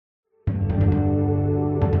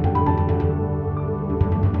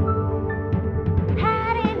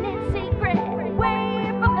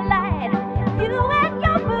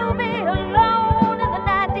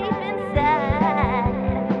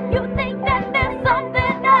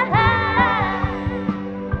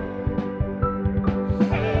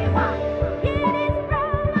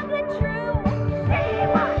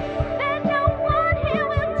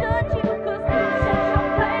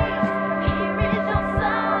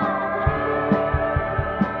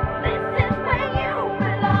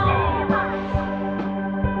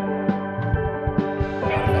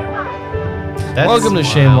Welcome to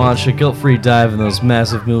Shame Watch, a guilt-free dive in those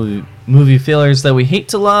massive movie failures that we hate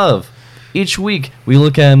to love. Each week, we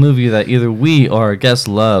look at a movie that either we or our guests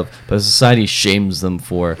love, but society shames them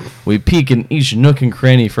for. We peek in each nook and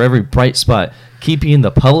cranny for every bright spot, keeping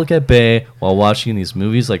the public at bay while watching these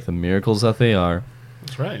movies like the miracles that they are.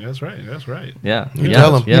 That's right. Yeah.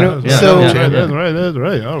 Tell them. That's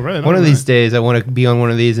right. All right. One of these days, I want to be on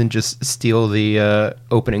one of these and just steal the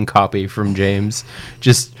opening copy from James.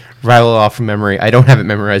 Just rattle it off from memory. I don't have it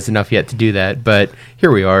memorized enough yet to do that, but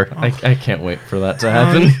here we are. I can't wait for that to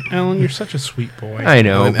happen. Alan, you're such a sweet boy. I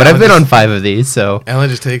know, And but I've been on 5 of these, so. Alan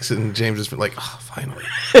just takes it, and James is like, oh, finally.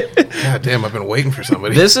 God damn, I've been waiting for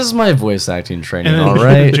somebody. This is my voice acting training, And then all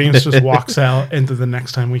right? James just walks out, and the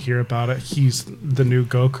next time we hear about it, he's the new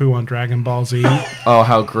Goku on Dragon Ball Z. Oh,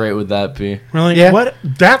 how great would that be? We're like, Yeah. what?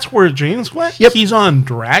 That's where James went? Yep. He's on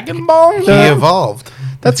Dragon Ball? He evolved.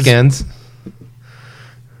 That scans.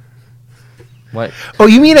 What? Oh,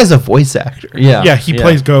 you mean as a voice actor? Yeah. Yeah, he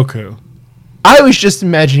plays Goku. I was just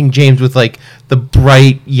imagining James with, like, the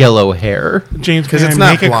bright yellow hair. James, 'Cause can it's I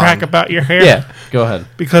not make a blonde. crack about your hair? Yeah. Go ahead.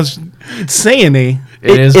 Because it's saying It's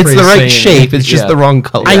It's pretty the right sane. shape. It's just Yeah. the wrong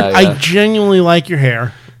color. I genuinely like your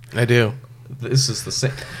hair. I do. This is the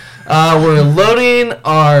same. We're loading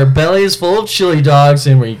our bellies full of chili dogs,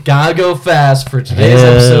 and we gotta go fast for today's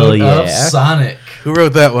Hell episode of yeah. Sonic. Who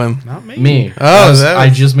wrote that one? Not me. Me. Oh, I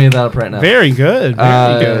just made that up right now. Very good.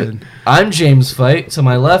 Very good. I'm James Fight. To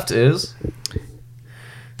my left is...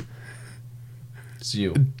 It's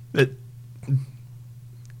you.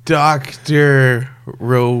 Dr.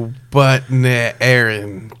 Robotnik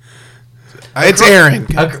Aaron. It's Aaron.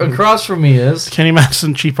 Across from me is... Kenny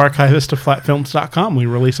Madison, Chief Archivist of FlatFilms.com. We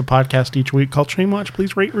release a podcast each week called Stream Watch.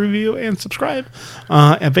 Please rate, review, and subscribe.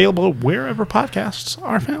 Available wherever podcasts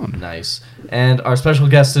are found. Nice. And our special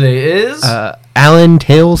guest today is... Alan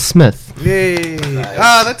Tail Smith. Yay. Nice.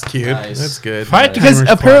 Oh, that's cute. Nice. That's good. Fight Because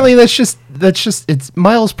Timers apparently that's just it's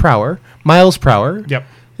Miles Prower. Miles Prower. Yep.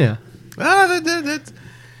 Yeah.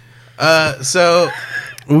 So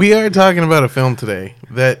we are talking about a film today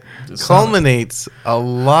that culminates a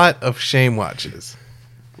lot of shame watches.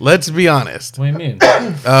 Let's be honest. What do you mean?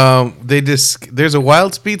 There's a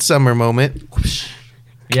Wild Speed Summer moment.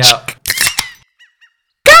 Yeah.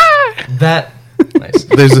 That... Nice.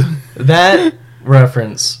 There's a, That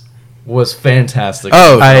reference was fantastic.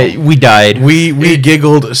 We died. we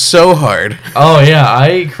giggled so hard. Oh, yeah.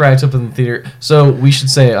 I cracked up in the theater. So we should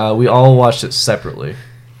say we all watched it separately.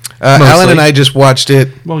 Alan and I just watched it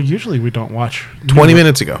Well, usually we don't watch 20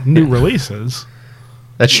 minutes ago. new releases.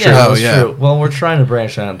 That's true. Yeah, Oh, that's yeah. true. Well, we're trying to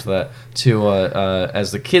branch out into that to,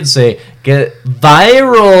 as the kids say, get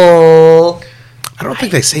viral. I don't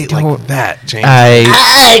think they say it like that, James.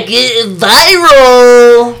 I Get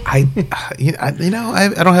viral.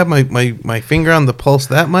 I don't have my finger on the pulse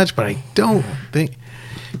that much, but I don't think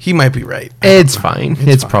he might be right. it's fine.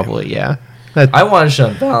 It's fine. probably yeah. I watched it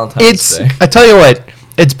on Valentine's Day. I tell you what.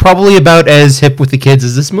 It's probably about as hip with the kids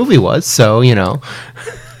as this movie was. So you know.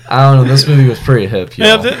 I don't know. This movie was pretty hip.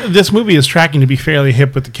 Yeah, Y'all. this movie is tracking to be fairly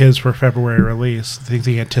hip with the kids for February release. I think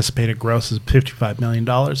the anticipated gross is $55 million,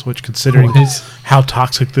 which, considering how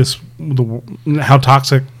toxic the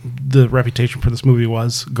reputation for this movie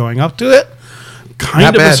was going up to it, kind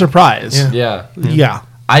Not of a bad. surprise. Yeah. Yeah.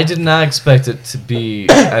 I did not expect it to be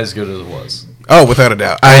as good as it was. Oh, without a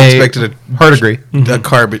doubt. I expected hard agree.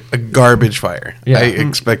 a garbage fire. Yeah. I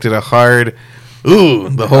expected a hard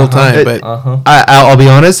the whole time, but I'll be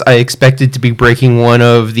honest. I expected to be breaking one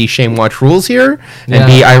of the Shame Watch rules here and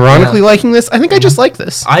be ironically liking this. I think I just like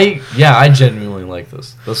this. I genuinely like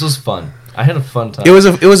this. This was fun. I had a fun time. it was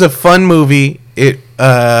a fun movie.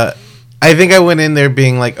 I think I went in there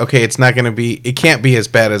being like, okay, it can't be as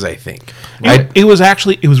bad as I think. It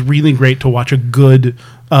was really great to watch a good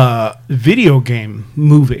video game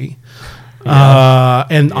movie.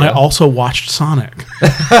 And I also watched Sonic.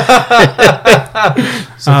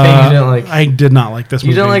 So King, you didn't like. I did not like this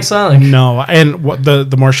movie. You didn't like Sonic? No. And what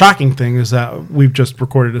the more shocking thing is that we've just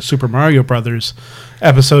recorded a Super Mario Brothers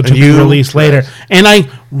episode to be released later, and I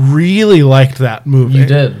really liked that movie. You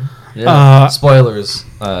did. Yeah. Spoilers.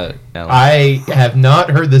 Alan. I have not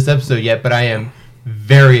heard this episode yet, but I am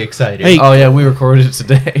very excited. Hey, Oh yeah, we recorded it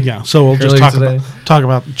today. Yeah, so we'll just Earlier talk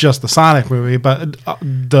about just the Sonic movie. But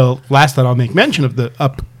the last that I'll make mention of the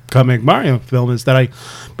upcoming Mario film is that I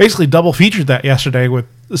basically double featured that yesterday with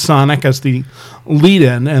Sonic as the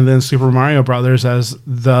lead-in and then Super Mario Brothers as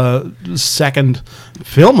the second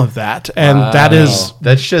film of that. And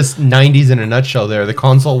that's just 90s in a nutshell there. The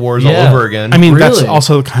console wars all over again. I mean, that's Really?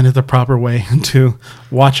 also kind of the proper way to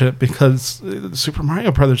watch it, because the Super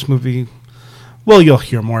Mario Brothers movie Well, you'll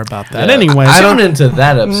hear more about that. Yeah. Anyway, I Tune don't- into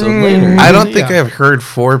that episode later. I don't think Yeah. I've heard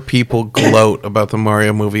 4 people gloat about the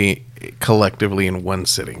Mario movie collectively in one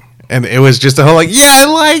sitting. And it was just a whole like, yeah, I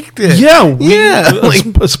liked it.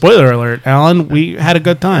 Like, spoiler alert, Alan. We had a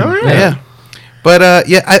good time. yeah. But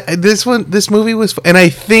this movie was, and I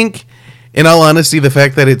think, in all honesty, the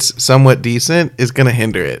fact that it's somewhat decent is going to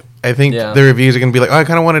hinder it. I think Yeah. the reviews are going to be like, oh, I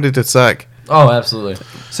kind of wanted it to suck. Oh, absolutely.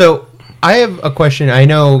 So I have a question. I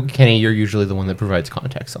know, Kenny, you're usually the one that provides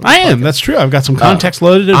context on this I am. podcast. That's true. I've got some context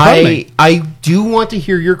loaded in front of me. I do want to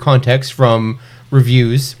hear your context from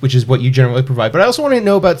reviews, which is what you generally provide, but I also want to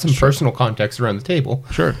know about some personal context around the table.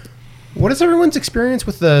 Sure. What is everyone's experience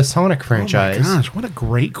with the Sonic franchise? Oh my gosh, what a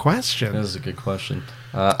great That question. is a good question.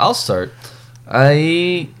 I'll start.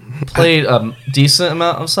 I played a decent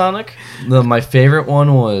amount of Sonic. My favorite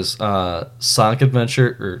one was Sonic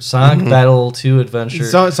Adventure or Sonic Battle 2 Adventure.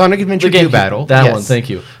 Sonic Adventure The 2 GameCube. Battle. That Yes. one, thank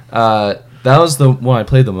you. That was the one I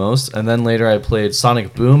played the most, and then later I played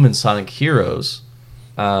Sonic Boom and Sonic Heroes.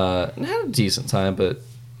 And had a decent time, but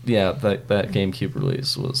yeah, that GameCube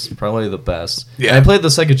release was probably the best. Yeah. And I played the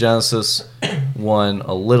Sega Genesis one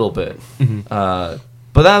a little bit, but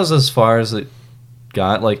that was as far as it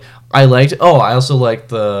got. Like I liked. Oh, I also liked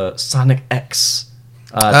the Sonic X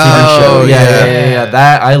TV show. Oh, Yeah.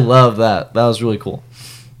 That I love that. That was really cool.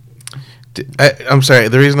 I'm sorry.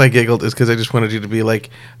 The reason I giggled is because I just wanted you to be like,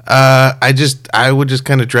 I would just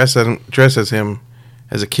kind of dress as him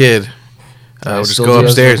as a kid. I would just still go do as an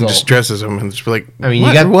upstairs and adult. just dress as him and just be like, I mean, what?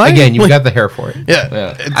 you got What? again. You've Like, got the hair for it. yeah.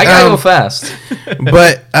 Yeah, I gotta go fast.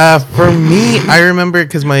 But for me, I remember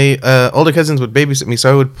because my older cousins would babysit me,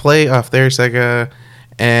 so I would play off their Sega,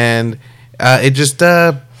 and it just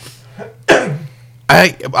I'll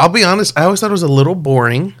be honest, I always thought it was a little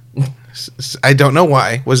boring. I don't know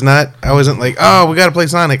why. I wasn't like, oh, we got to play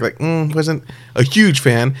Sonic. Like, wasn't a huge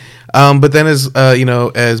fan. But then as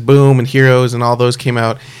Boom and Heroes and all those came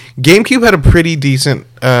out, GameCube had a pretty decent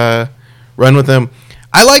run with them.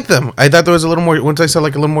 I liked them. I thought there was a little more. Once I saw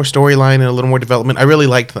like a little more storyline and a little more development, I really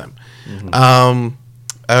liked them.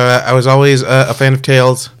 I was always a fan of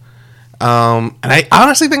Tails. And I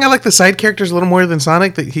honestly think I like the side characters a little more than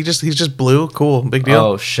Sonic. That he's just blue, cool, big deal.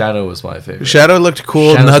 Oh, Shadow was my favorite. Shadow looked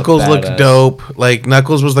cool. Shadow's a Knuckles looked badass. dope. Like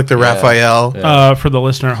Knuckles was like the Raphael. Yeah. For the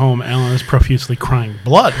listener at home, Alan is profusely crying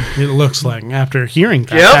blood. It looks like after hearing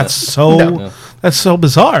that. Yep. That's so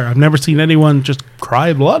bizarre. I've never seen anyone just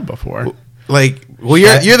cry blood before. Like, well,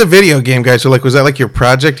 you're the video game guy, so like, was that like your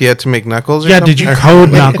project? You had to make Knuckles? Or Yeah, something? did you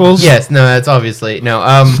code Knuckles? Yes. No, that's obviously no.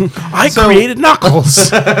 I created Knuckles.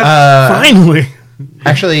 Finally.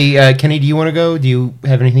 Actually, Kenny, do you want to go? Do you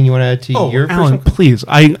have anything you want to add to your Alan, personal? please.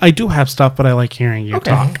 I do have stuff, but I like hearing you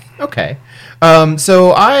talk. Okay.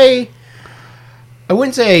 So I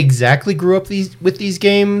wouldn't say I exactly grew up with these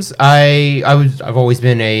games. I've always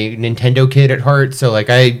been a Nintendo kid at heart, so like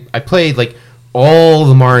I played like all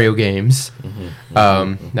the Mario games.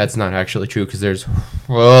 That's not actually true because there's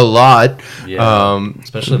a lot. Yeah.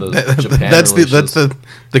 Especially those Japan that's releases.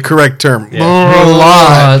 the correct term. A A lot.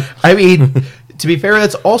 lot. I mean, to be fair,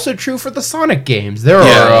 that's also true for the Sonic games. There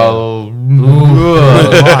are a lot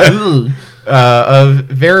of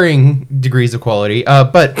varying degrees of quality.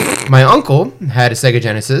 But my uncle had a Sega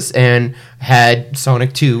Genesis and had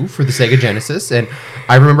Sonic 2 for the Sega Genesis, and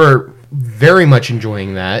I remember very much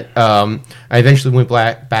enjoying that. I eventually went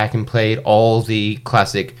back and played all the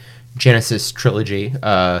classic Genesis trilogy,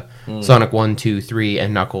 Sonic 1, 2, 3,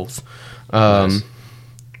 and Knuckles. Nice.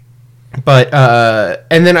 But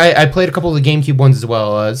and then I played a couple of the GameCube ones as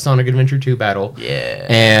well, Sonic Adventure 2 Battle,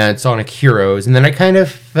 and Sonic Heroes, and then I kind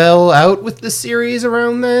of fell out with the series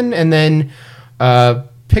around then, and then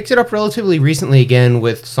picked it up relatively recently again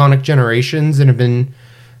with Sonic Generations, and have been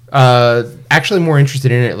actually more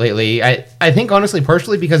interested in it lately. I think honestly,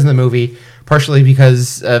 partially because of the movie, partially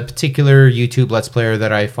because a particular YouTube Let's Player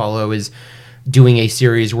that I follow is doing a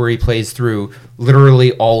series where he plays through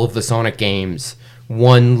literally all of the Sonic games,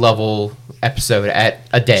 one level episode at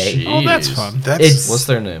a day. Oh, that's Jeez. fun. It's What's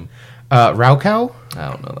their name? Raukau. I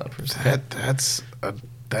don't know that person.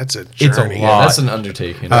 That's a journey. It's a Yeah, lot. that's an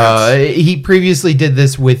undertaking. He previously did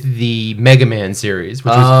this with the Mega Man series,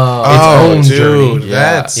 which was Oh, its own dude, journey.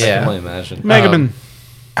 that's I yeah. can only imagine. Mega Man.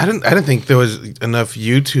 I didn't think there was enough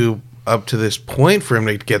YouTube up to this point for him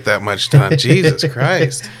to get that much done. Jesus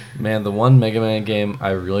Christ. Man, the one Mega Man game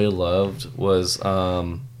I really loved was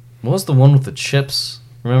what was the one with the chips?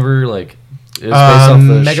 Remember, like it was based off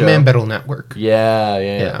the Mega show. Man Battle Network. Yeah.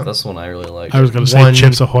 Yeah. That's the one I really liked. I was going to say One-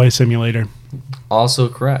 Chips Ahoy Simulator. Also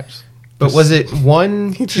correct. But was it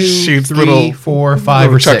 1, 2, shoots 3, little- 4, 5,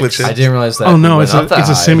 little or chocolate 6? I didn't realize that. Oh, no, it it's went up that a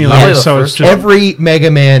high. simulator, Probably the so it's first just- one. Every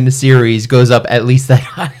Mega Man series goes up at least that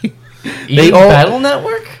high. Even all- Battle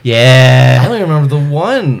Network? I Yeah. only remember the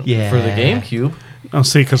one Yeah. for the GameCube I'll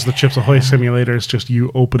see, because the Chips Ahoy simulator is just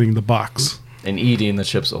you opening the box. and eating the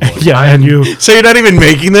Chips Ahoy. Yeah, and you. So you're not even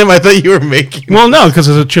making them? I thought you were making them. Well, no, because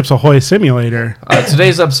it's a Chips Ahoy simulator.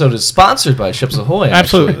 Today's episode is sponsored by Chips Ahoy.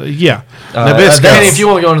 actually. Absolutely, yeah. Nabisco. Danny, if you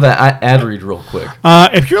want to go into that ad read real quick.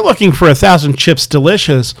 If you're looking for 1,000 chips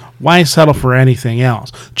delicious, why settle for anything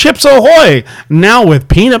else? Chips Ahoy, now with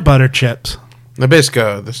peanut butter chips.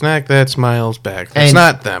 Nabisco, the snack that smiles back. It's And-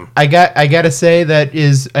 not them. I gotta say that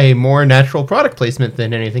is a more natural product placement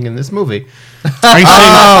than anything in this movie. Are you saying?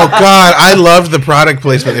 Oh God, I loved the product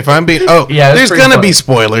placement. If I'm being, Yeah, it's there's pretty gonna funny. be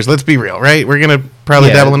spoilers. Let's be real, right? We're gonna probably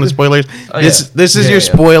Yeah. dabble into spoilers. Oh, This yeah. this is Yeah, your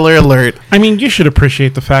yeah. spoiler alert. I mean, you should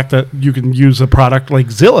appreciate the fact that you can use a product like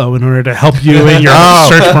Zillow in order to help you in your Oh.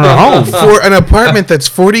 search for a home. For an apartment that's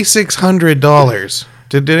 $4,600.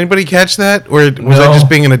 Did anybody catch that, or was I No. just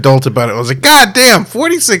being an adult about it? I was like, God damn,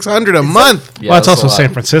 $4,600 a month. Yeah, Well, it's that's also a lot.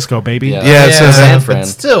 San Francisco, baby. Yeah. Yeah, it says San that. Fran. But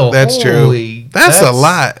still, That's holy, true. That's a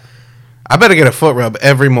lot. I better get a foot rub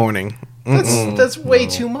every morning. That's way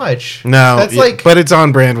too much. No, that's yeah, like but it's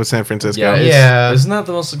on brand with San Francisco. Yeah, Yeah. Isn't that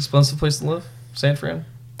the most expensive place to live? San Fran?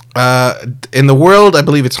 In the world, I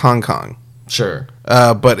believe it's Hong Kong. Sure.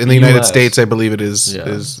 But in the United US. States, I believe it is. Yeah.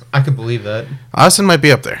 Is I could believe that. Austin might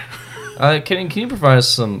be up there. Can you provide us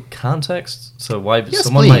some context so why Yes,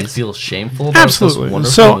 someone might please. feel shameful about this Absolutely.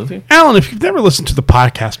 wonderful So, movie? Alan, if you've never listened to the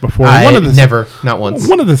podcast before, I never, not once.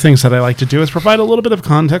 One of the things that I like to do is provide a little bit of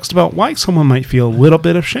context about why someone might feel a little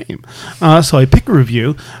bit of shame. So I pick a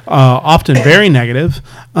review, often very negative,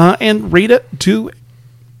 and rate it to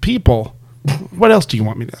people. What else do you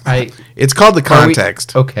want me to? It's called the Are we-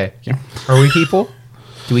 context. Okay. Are we people?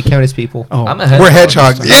 Do we count as people? Oh, I'm a hedgehog. We're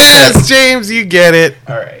hedgehogs. Yes, James, you get it.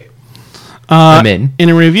 All right. I'm in. In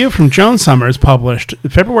a review from Joan Summers published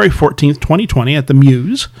February 14th, 2020 at the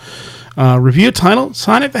Muse, review titled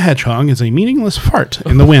Sonic the Hedgehog is a meaningless fart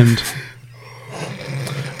in the wind.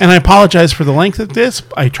 And I apologize for the length of this.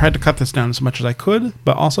 I tried to cut this down as much as I could,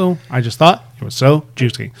 but also I just thought it was so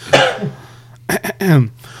juicy.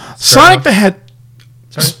 Sonic the Hedgehog.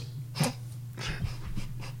 Sorry.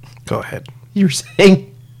 Go ahead. You were saying?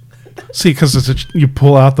 See, because you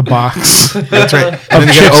pull out the box. That's right. And then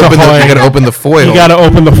you Chips gotta Ahoy. open the foil. You got to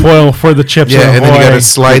open the foil for the Chips yeah, and then you Ahoy. gotta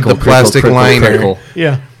slide the plastic liner.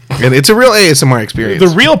 Yeah. And it's a real ASMR experience.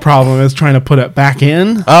 The real problem is trying to put it back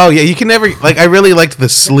in. Oh yeah, you can never like. I really liked the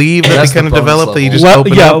sleeve that That's they kind the of bonus developed. That you level.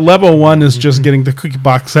 just open up. Level 1 is just getting the cookie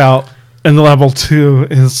box out, and level 2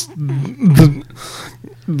 is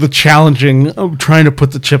the challenging of trying to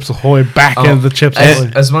put the Chips Ahoy back Oh, into the Chips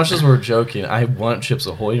Ahoy. as much as we're joking, I want Chips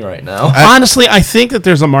Ahoy right now. Honestly, I think that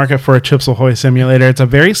there's a market for a Chips Ahoy simulator. It's a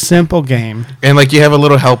very simple game. And like you have a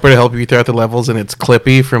little helper to help you throughout the levels, and it's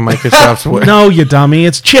Clippy from Microsoft's. No, you dummy,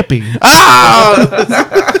 it's Chippy.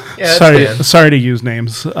 Ah! Yeah, Sorry to use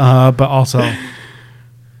names, but also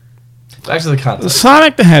Back to the context.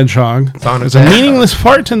 Sonic the Hedgehog Sonic is the a Hedgehog. meaningless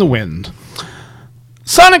fart in the wind.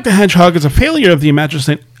 Sonic the Hedgehog is a failure of the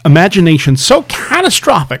imagination so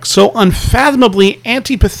catastrophic, so unfathomably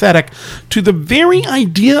antipathetic to the very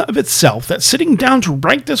idea of itself that sitting down to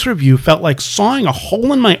write this review felt like sawing a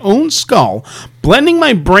hole in my own skull, blending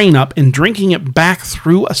my brain up and drinking it back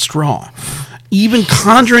through a straw. Even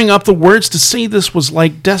conjuring up the words to say this was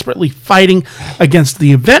like desperately fighting against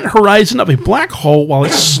the event horizon of a black hole while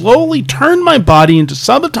it slowly turned my body into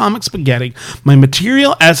subatomic spaghetti, my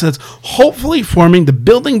material assets hopefully forming the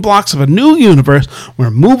building blocks of a new universe where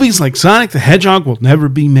movies like Sonic the Hedgehog will never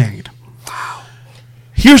be made.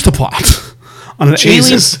 Here's the plot. On an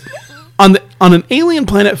Jesus. On an alien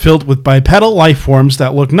planet filled with bipedal life forms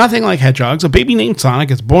that look nothing like hedgehogs, a baby named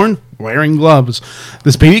Sonic is born wearing gloves.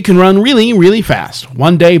 This baby can run really, really fast.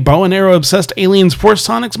 One day, bow and arrow obsessed aliens force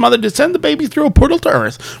Sonic's mother to send the baby through a portal to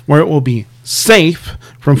Earth, where it will be safe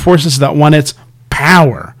from forces that want its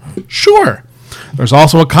power. Sure. There's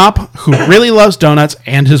also a cop who really loves donuts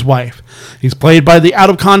and his wife. He's played by the out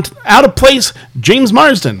of place James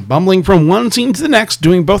Marsden, bumbling from one scene to the next,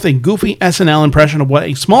 doing both a goofy SNL impression of what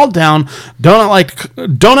a small town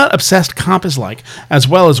donut obsessed cop is like, as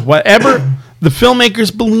well as whatever the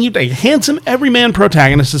filmmakers believed a handsome everyman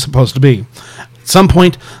protagonist is supposed to be. At some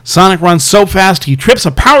point, Sonic runs so fast he trips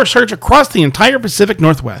a power surge across the entire Pacific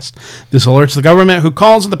Northwest. This alerts the government, who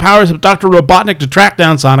calls in the powers of Dr. Robotnik to track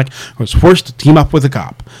down Sonic, who is forced to team up with a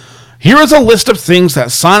cop. Here is a list of things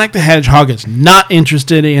that Sonic the Hedgehog is not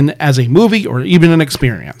interested in as a movie or even an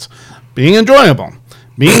experience. Being enjoyable,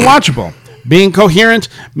 being watchable, being coherent,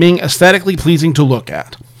 being aesthetically pleasing to look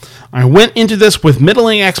at. I went into this with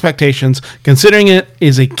middling expectations, considering it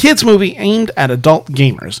is a kids' movie aimed at adult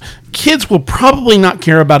gamers. Kids will probably not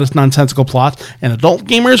care about its nonsensical plot, and adult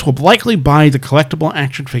gamers will likely buy the collectible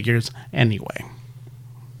action figures anyway.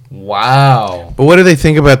 Wow. But what do they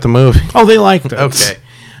think about the movie? Oh, they liked it. Okay.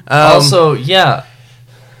 Also, yeah,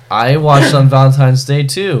 I watched on Valentine's Day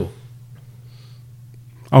too.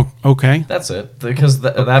 Oh, okay. That's it. Because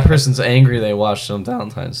that person's angry they watched on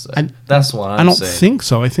Valentine's Day. That's what I'm I don't saying. think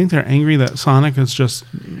so. I think they're angry that Sonic is just...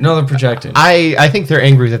 No, they're projecting. I think they're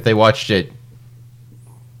angry that they watched it.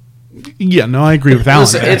 Yeah, no, I agree with Alan.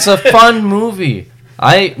 Listen, there. it's a fun movie.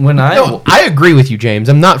 No, I agree with you, James.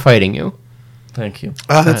 I'm not fighting you. Thank you.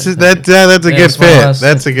 That's a Yeah, good it's one fit. less-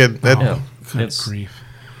 That's a good. That, Yeah. Good It's grief.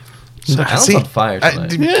 Alan's See, on fire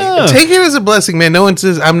tonight. Yeah. Take it as a blessing, man. No one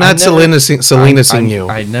says I'm not Salinas-ing you.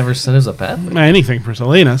 I never said it was a bad thing. Anything for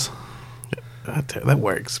Salinas. That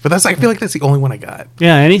works. But I feel like that's the only one I got.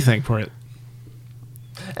 Yeah, anything for it.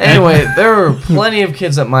 Anyway, there were plenty of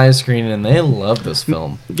kids at my screen, and they loved this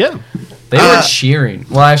film. Yeah. They were cheering.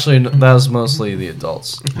 Well, actually, that was mostly the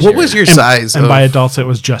adults. What was your size? And by adults, it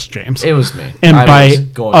was just James. It was me. And I by was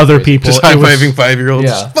going other crazy. people, just it was- high-fiving 5-year-olds?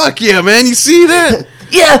 Yeah. Fuck yeah, man. You see that?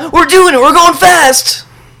 Yeah, we're doing it. We're going fast.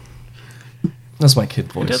 That's my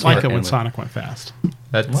kid voice. I did like it when Anyway. Sonic went fast.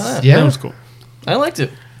 That's What? yeah. That was cool. I liked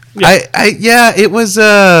it. It was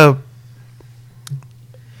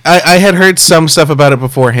I had heard some stuff about it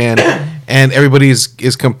beforehand, and everybody is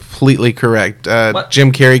completely correct. What?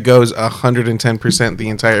 Jim Carrey goes 110% the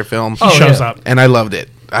entire film, He Oh, shows yeah. up. and I loved it.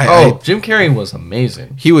 Jim Carrey was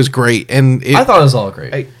amazing. He was great, and I thought it was all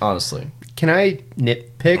great, honestly. Can I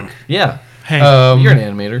nitpick? Yeah. Hey. You're an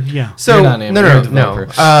animator. yeah. So You're not an no, animator, no, you're a no.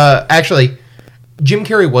 developer. Actually, Jim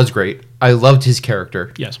Carrey was great. I loved his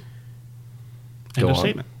character. Yes. Go on.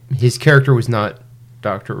 Understatement. His character was not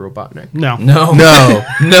Dr. Robotnik. No. No. no,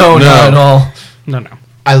 No, not at all. No.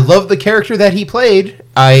 I love the character that he played.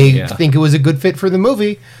 I Yeah. think it was a good fit for the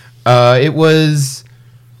movie. It was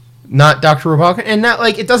not Dr. Robotnik, and not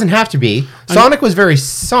like it doesn't have to be. Sonic was very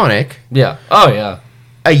Sonic, Yeah. Oh, yeah.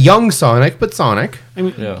 a young Sonic, but Sonic. I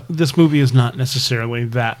mean, Yeah. this movie is not necessarily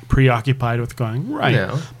that preoccupied with going, right.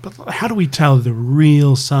 No. But how do we tell the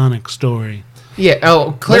real Sonic story? Yeah.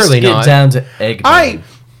 Oh, clearly Let's not. get down to Eggman.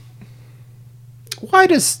 Why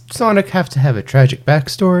does Sonic have to have a tragic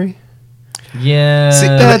backstory? Yeah. See,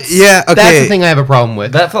 That's yeah, okay. That's the thing I have a problem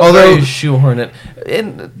with. That felt very shoehorned in.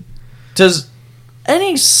 And does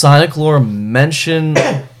any Sonic lore mention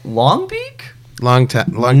Longbeak? long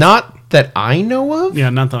time. not that I know of. Yeah,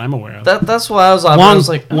 not that I'm aware of. That's why I was on. I Long, was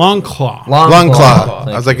like, long Claw. Long Claw. Thank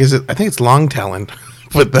I was you. like, is it? I think it's Long Talon,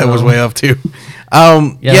 but that was way off too.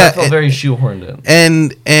 Yeah, Yeah, that felt very shoehorned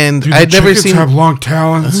in. and Do I'd the never chickens seen. have long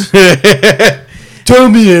talons. Tell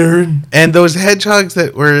me, Aaron. And those hedgehogs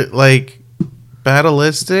that were like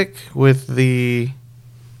battleistic with the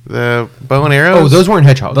bow and arrows. Oh, those weren't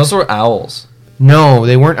hedgehogs. Those were owls. No,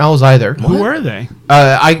 they weren't owls either. Who were they?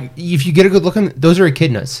 If you get a good look at them, those are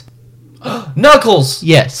echidnas. Knuckles.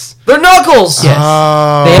 Yes. They're Knuckles. Yes.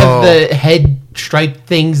 Oh. They have the head stripe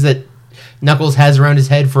things that Knuckles has around his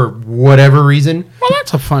head for whatever reason. Well,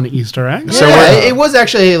 that's a fun Easter egg. So Yeah, we're- it was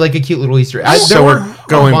actually like a cute little Easter egg. So There we're were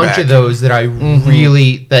going a bunch back. of those that I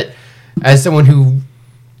really, that as someone who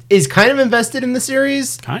is kind of invested in the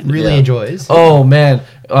series, really Yeah. enjoys. Oh man,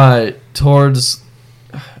 towards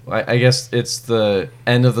I guess it's the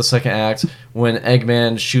end of the second act when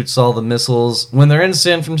Eggman shoots all the missiles. When they're in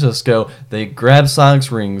San Francisco, they grab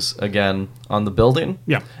Sonic's rings again on the building.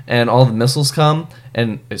 Yeah. And all the missiles come,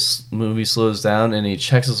 and his movie slows down, and he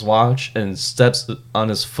checks his watch and steps on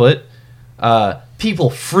his foot. People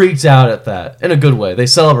freaked out at that in a good way. They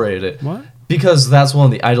celebrated it. What? Because that's one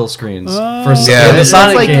of the idle screens for Yeah. the That's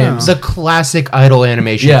Sonic like games. the classic idle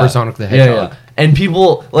animation for Sonic the Hedgehog. And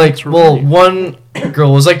people one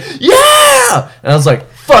girl was like, "Yeah!" And I was like,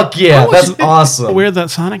 "Fuck yeah, that's awesome." Weird that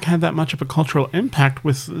Sonic had that much of a cultural impact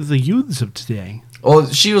with the youths of today. Well,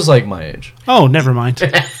 she was like my age. Oh, never mind.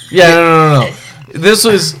 Yeah, no. This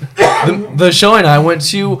was the showing I went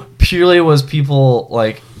to purely was people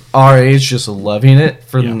like our age just loving it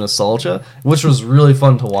for the Yeah. nostalgia, which was really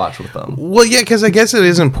fun to watch with them. Well, yeah, because I guess it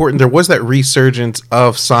is important. There was that resurgence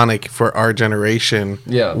of Sonic for our generation.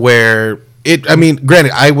 Yeah. Where I mean,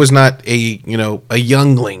 granted, I was not a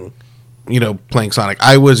youngling, playing Sonic.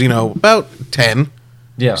 I was, about 10.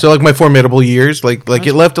 Yeah. So like my formidable years, like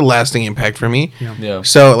it left a lasting impact for me. Yeah.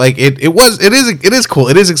 So like it is cool.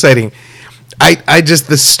 It is exciting. I just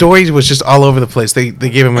the story was just all over the place. They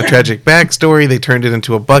gave him a tragic backstory. They turned it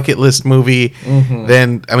into a bucket list movie. Mm-hmm.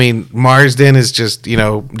 Then Marsden is just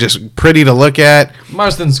just pretty to look at.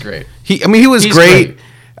 Marsden's great. He was He's great. great.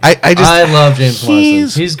 I love James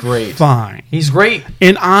Marsden. He's great. Fine. He's great.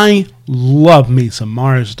 And I love me some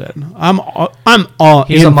Marsden. I'm all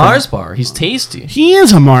He's in a for Mars it. bar. He's tasty. He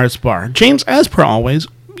is a Mars bar. James, as per always,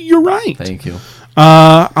 you're right. Thank you.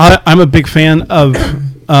 I'm a big fan of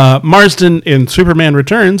Marsden in Superman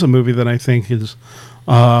Returns, a movie that I think is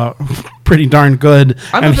pretty darn good.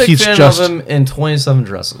 I'm and a big he's fan just, of him in 27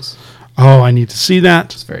 Dresses. Oh, I need to see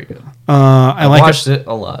that. It's very good. I Watched it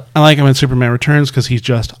a lot. I like him in Superman Returns because he's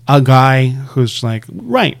just a guy who's like,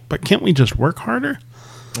 right, but can't we just work harder?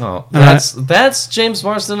 Oh, that's James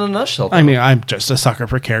Marsden in a nutshell. I mean, I'm just a sucker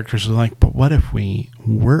for characters who are like, but what if we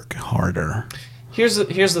work harder? Here's the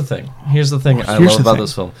thing. Here's the thing I Here's love the about thing.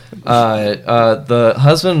 this film. The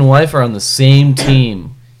husband and wife are on the same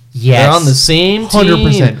team. Yes. They're on the same team.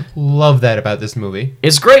 100%. Love that about this movie.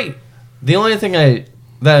 It's great. The only thing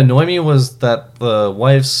that annoyed me was that the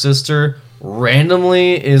wife's sister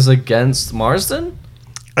randomly is against Marsden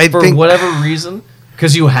I for think whatever reason.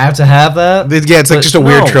 Because you have to have that. yeah, it's like But just a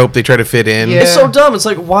weird no. trope they try to fit in. Yeah. It's so dumb. It's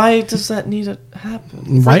like, why does that need to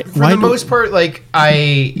happen? Why? For why the do- most part, for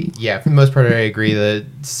the most part, I agree. The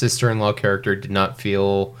sister-in-law character did not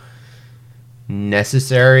feel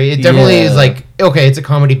necessary. It definitely Yeah. is like, okay, it's a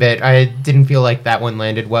comedy bit. I didn't feel like that one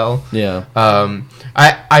landed well. Yeah.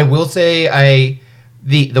 I will say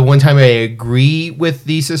the one time I agree with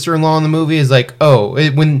the sister-in-law in the movie is like,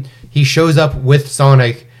 when he shows up with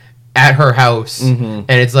Sonic at her house, and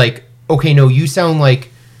it's like, okay, no, you sound like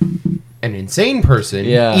an insane person.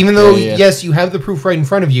 Yeah, Even though, yeah. yes, you have the proof right in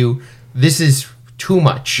front of you, this is too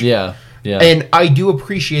much. Yeah. Yeah. And I do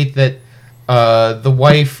appreciate that the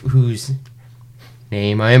wife, whose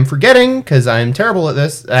name I am forgetting because I'm terrible at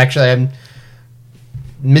this. Actually, I'm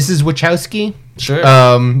Mrs. Wachowski. Sure.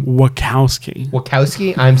 Wachowski.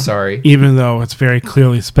 Wachowski. I'm sorry. Even though it's very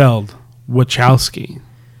clearly spelled Wachowski.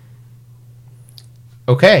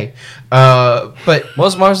 Okay, but What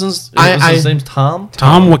was Marsden's? His name's Tom?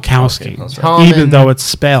 Tom Wachowski. Okay, that's right. Tom Even and- though it's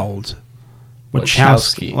spelled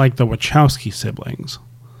Wachowski, Wachowski. like the Wachowski siblings.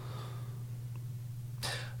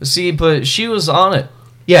 See, but she was on it.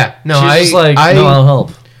 yeah, no, She was just like, no, I'll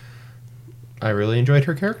help. I really enjoyed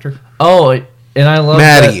her character. Oh, and I love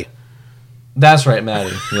Maddie. That's right,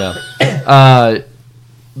 Maddie. Yeah.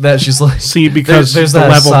 That she's like. See, because there's the that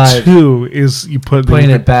level side, 2 is you putting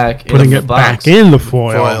it back, putting in it the box. back in the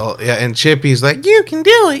foil. Foil. Yeah, and Chippy's like, you can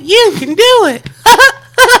do it. You can do it.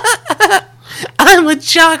 I'm a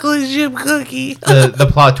chocolate chip cookie. The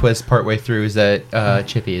plot twist partway through is that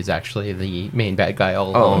Chippy is actually the main bad guy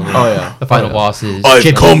all along. yeah. The final Oh, yeah. boss is I've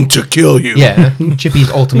Chippy. come to kill you. Yeah, Chippy's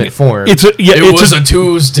ultimate form. It's a, yeah, It it's was a, a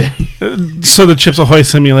Tuesday. so the Chips Ahoy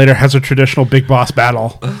simulator has a traditional big boss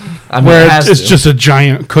battle I mean, where it has it's to. just a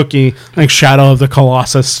giant cookie, like Shadow of the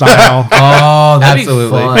Colossus style. Oh, that'd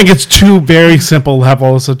Absolutely. Be fun. Like it's two very simple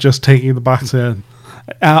levels of just taking the box in,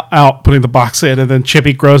 out, putting the box in, and then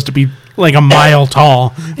Chippy grows to be like a mile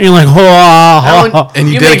tall. And you're like, Alan, And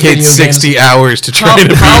you, You make dedicate video 60 hours to try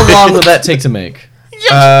to How long would that take to make?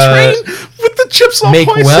 train with the Chips Ahoy make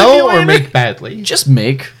well or simulator. make badly. Just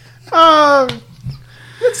make.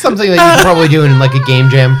 That's something that you could probably do in like a game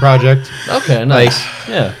jam project. Okay, nice.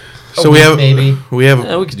 Yeah. So we have maybe.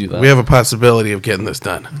 Yeah, we could do that. We have a possibility of getting this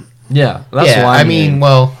done. Yeah, that's Yeah, why. I mean,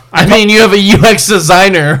 well, I mean, you have a UX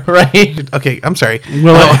designer, right? Okay, I'm sorry.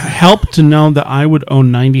 Will it help to know that I would own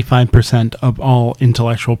 95% of all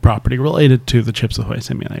intellectual property related to the Chips Ahoy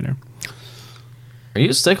simulator? Are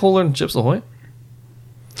you a stakeholder in Chips Ahoy?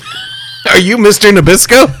 Are you Mr.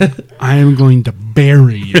 Nabisco? I am going to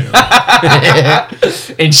bury you.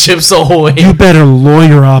 In Chips Ahoy. You better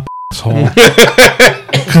lawyer up, asshole.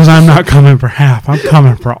 Because I'm not coming for half. I'm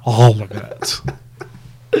coming for all of it.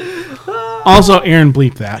 Also, Aaron,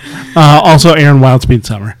 bleep that. Also, Aaron, Wildspeed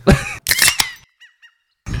Summer. All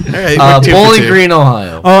right, we're 2 for Bowling 2. Green,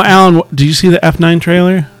 Ohio. Oh, Alan, do you see the F9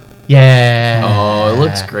 trailer? yeah. Oh, it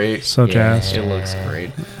looks great. So jazzed. It looks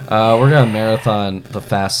great. We're gonna marathon the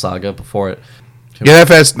Fast Saga before it. Yeah,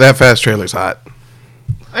 that fast trailer's hot.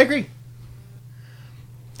 I agree.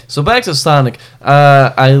 So back to Sonic.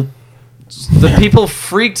 The people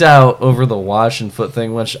freaked out over the wash and foot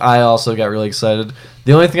thing, which I also got really excited.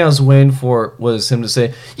 The only thing I was waiting for was him to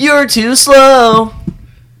say, "You're too slow."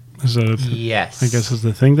 So, Yes. I guess is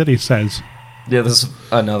the thing that he says. Yeah, this is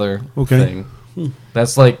another Okay. thing.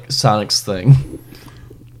 That's like Sonic's thing.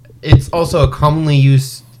 It's also a commonly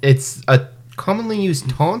used. It's a commonly used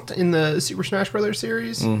taunt in the Super Smash Brothers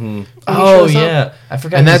series. Mm-hmm. He Oh shows up. yeah, I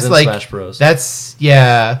forgot. And he that's was in like Smash Bros. Smash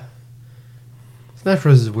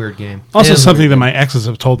Bros is a weird game. Also, It is something weird. that my exes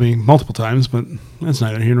have told me multiple times, but that's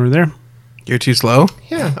neither here nor there. You're too slow.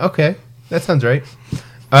 Yeah, okay, that sounds right.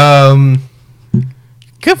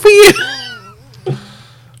 Good for you.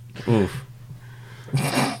 Oof.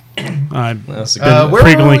 I've That's a good. Where were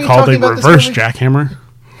frequently we called a talking about this reverse movie? jackhammer.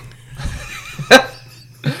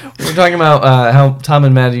 We're talking about how Tom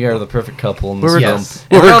and Maddie are the perfect couple in this We're, film. Yes.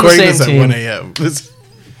 And we're they're on the recording same this at team.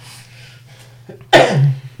 1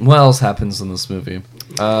 a.m. What else happens in this movie?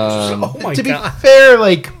 Oh my To be fair,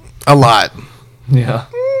 like A lot. Yeah.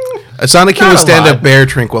 A Sonic Not King a stand-up lot. bear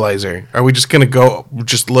tranquilizer. Are we just gonna go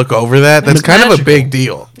just look over that? That's It's kind of a magical. big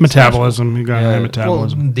deal. Metabolism. You got Yeah. high well,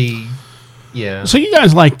 metabolism. yeah. So you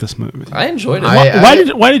guys like this movie? I enjoyed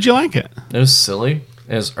it. Why did you like it? It was silly.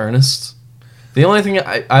 It was earnest. The only thing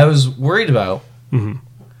I was worried about,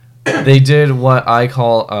 they did what I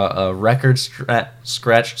call a record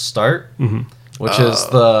scratch start, which is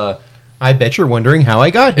the I bet you're wondering how I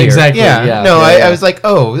got here. Exactly, yeah, No, yeah, yeah. I was like,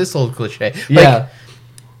 oh, this old cliche. Like, yeah.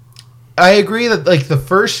 I agree that like the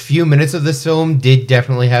first few minutes of this film did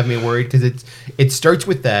definitely have me worried because it starts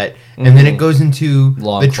with that and then it goes into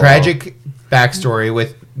Long the fall. tragic backstory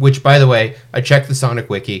with which, by the way, I checked the Sonic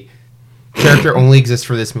Wiki. Character only exists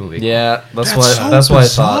for this movie. Yeah, that's That's what so that's what I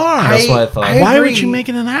bizarre. thought. That's what I thought. I Why would agree. you make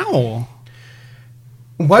it an owl?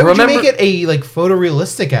 Why would Remember- you make it a like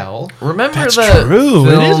photorealistic owl? Remember That's the true.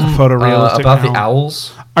 It is a film, photorealistic about the owl.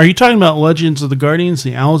 owls? Are you talking about Legends of the Guardians,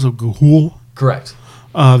 the Owls of Ga'Hoole? Correct.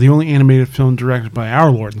 The only animated film directed by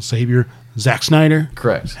our Lord and Savior, Zack Snyder.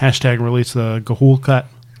 Correct. Hashtag release the Ga'Hoole cut.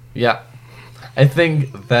 Yeah. I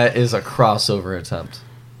think that is a crossover attempt.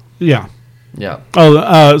 Yeah. Yeah.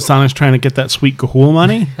 Oh, Sonic's trying to get that sweet Ga'Hoole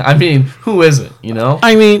money. I mean, who isn't, you know?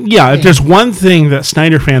 I mean, yeah. If there's one thing that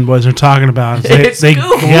Snyder fanboys are talking about, is It's they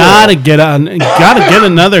Ga'Hoole. gotta get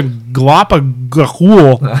another glop of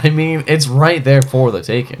Ga'Hoole. I mean, it's right there for the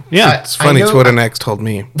taking. Yeah. It's funny. I know- Twitter next told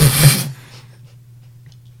me.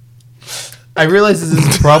 I realize this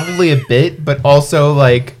is probably a bit, but also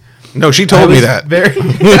like No, she I told me was that. very.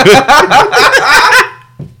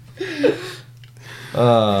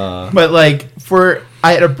 But like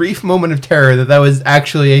I had a brief moment of terror that was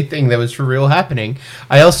actually a thing that was for real happening.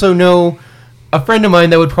 I also know a friend of mine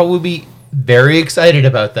that would probably be very excited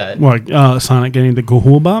about that. What, Sonic getting the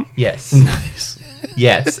Ga'Hoole bump? Yes, Nice.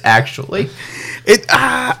 yes, actually.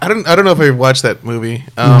 I don't know if I watched that movie.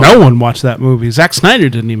 No one watched that movie. Zack Snyder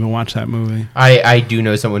didn't even watch that movie. I do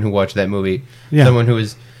know someone who watched that movie. Yeah. Someone who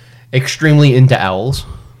is extremely into owls.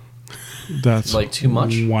 That's Like, too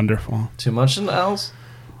much? Wonderful. Too much in the owls?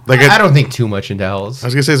 Like I don't think too much into owls. I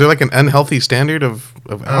was gonna say, is there like an unhealthy standard of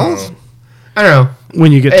owls? I don't know.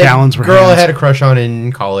 When you get A talons for girl I hands. had a crush on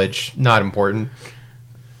in college. Not important.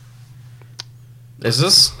 Is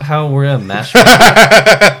this how we're gonna match?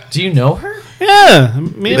 Do you know her? Yeah,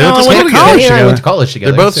 me and They went to Alan school went to together. college Danny and I together. went to college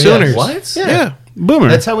together. They're both so yes. Sooners. What? Yeah. Yeah. Boomer.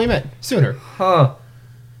 That's how we met. Sooner. Huh.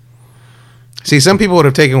 See, some people would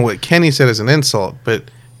have taken what Kenny said as an insult, but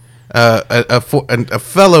a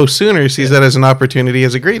fellow Sooner sees that as an opportunity,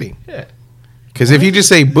 as a greeting. Yeah. Because if you just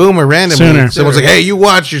say Boomer randomly, Sooner. someone's like, "Hey, you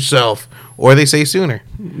watch yourself," or they say Sooner.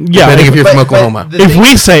 yeah, Depending if you're from But Oklahoma. the if thing-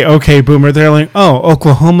 we say okay, Boomer, they're like, oh,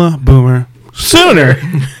 Oklahoma, Boomer, Sooner.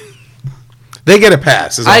 They get a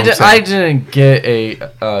pass. Is all I'm saying. I didn't get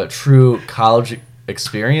a true college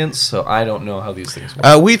experience, so I don't know how these things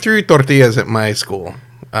work. We threw tortillas at my school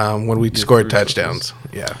when we scored touchdowns.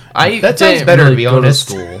 Yeah, That sounds better, to be go honest.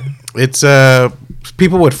 school. it's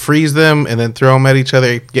people would freeze them and then throw them at each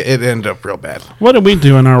other. It ended up real bad. What did we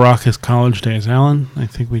do in our raucous college days, Alan? I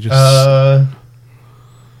think we just,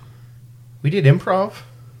 we did improv.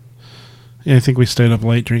 yeah, I think we stayed up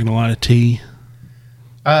late drinking a lot of tea.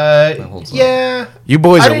 holds up. Yeah. You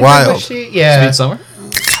boys I are didn't drink wild. much tea. Yeah. Sweet summer?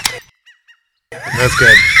 That's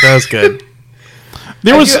good. That was good.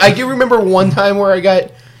 There was, I do remember one time where I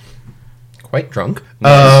got quite drunk.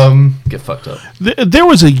 Get fucked up. there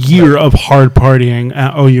was a year of hard partying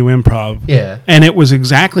at OU Improv. Yeah. And it was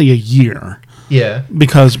exactly a year. Yeah.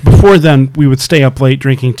 Because before then, we would stay up late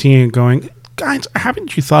drinking tea and going, guys,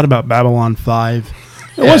 haven't you thought about Babylon 5?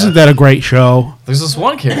 It wasn't that a great show? There's this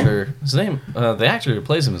one character. His name, the actor who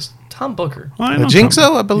plays him is Tom Booker. Well, I know Jinxo,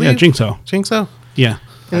 something. I believe. Yeah, Jinxo. Jinxo. Yeah.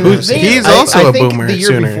 He's also a boomer The year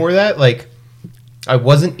Sooner. before that, like, I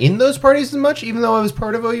wasn't in those parties as much, even though I was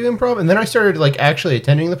part of OU Improv, and then I started like actually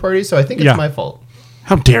attending the parties. So I think it's Yeah. my fault.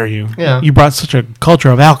 How dare you? Yeah. You brought such a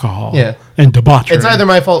culture of alcohol. Yeah. And debauchery. It's either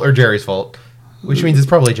my fault or Jerry's fault, which means it's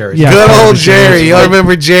probably Jerry's. Yeah. fault. Good old Jerry. Jerry. Y'all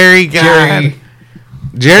remember Jerry? God. Jerry.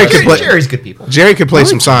 Jerry's good people. Jerry could play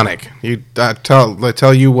some Sonic. You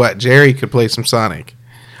tell you what, Jerry could play some Sonic.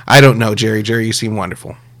 I don't know, Jerry. Jerry, you seem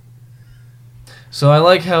wonderful. So I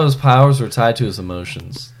like how his powers were tied to his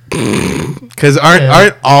emotions. Because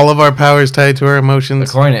aren't all of our powers tied to our emotions?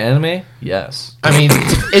 According to anime, yes. I mean,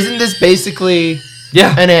 isn't this basically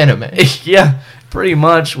an anime? Yeah, pretty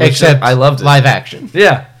much. Except I loved it. live action.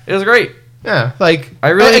 Yeah, it was great. Yeah, like I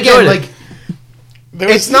really enjoyed it. Like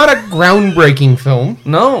it's not a groundbreaking film.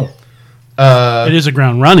 No. It is a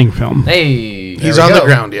ground running film. Hey, He's on the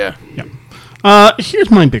ground, yeah.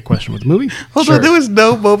 Here's my big question with the movie. Hold on, there was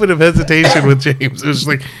no moment of hesitation with James. It was just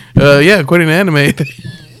like, yeah, according to anime.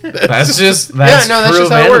 that's just that's true just of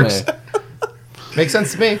how it anime. works. Makes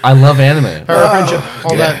sense to me. I love anime. Power of friendship,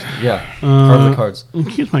 all that. Yeah, part of the cards.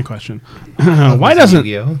 Here's my question: Why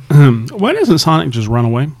doesn't Sonic just run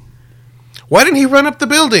away? Why didn't he run up the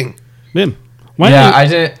building? Man, I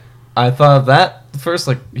didn't. I thought of that first.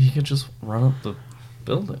 Like he could just run up the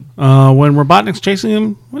building. When Robotnik's chasing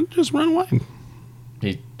him, why didn't he just run away?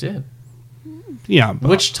 He did. Yeah, but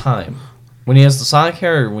Which time? When he has the Sonic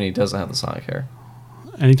hair, or when he doesn't have the Sonic hair?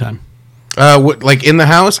 anytime. Like in the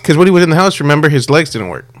house? Because when he was in the house, remember, his legs didn't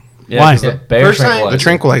work. Yeah, Why? 'cause the Yeah. bear First time- tranquilizer. The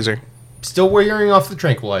tranquilizer. Still wearing off the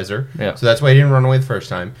tranquilizer. Yeah. So that's why he didn't run away the first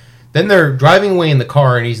time. Then they're driving away in the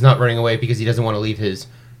car, and he's not running away because he doesn't want to leave his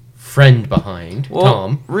friend behind, Well,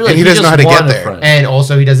 Tom. really, And he doesn't just know how to get wanted a there. friend. And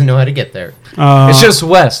also, he doesn't know how to get there. It's just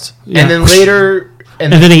west. And then later...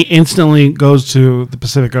 And then he instantly goes to the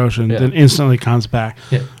Pacific Ocean, Yeah. then instantly comes back,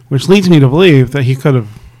 Yeah. which leads me to believe that he could have,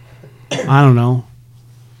 I don't know.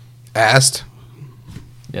 Asked.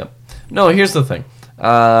 Yep. No, here's the thing.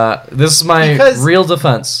 This is my real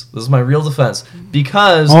defense.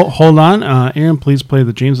 Because Oh, hold on, Aaron, please play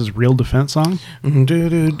the James's Real Defense song.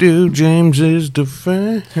 James's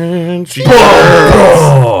defense.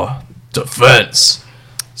 defense.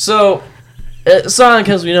 So, Sonic,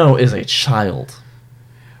 as we know, is a child.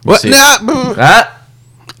 What? See- Nah,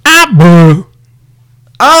 Boo.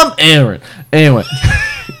 I'm Aaron. Anyway.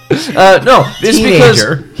 No, it's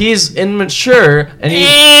Teenager. because he's immature and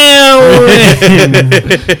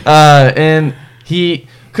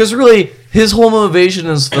because really his whole motivation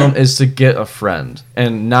in this film is to get a friend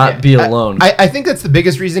and not be alone. I think that's the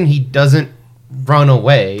biggest reason he doesn't run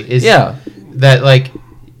away is Yeah. that, like,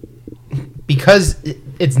 because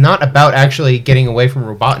it's not about actually getting away from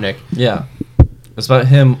Robotnik. Yeah, it's about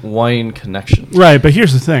him wanting connection. Right, but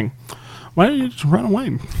here's the thing. Why didn't you just run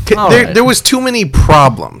away? Alright. There was too many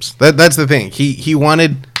problems. That's the thing. He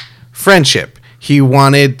wanted friendship. He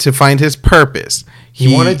wanted to find his purpose.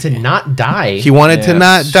 He wanted to not die. He wanted to Yes.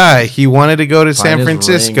 not die. He wanted to go to San Find his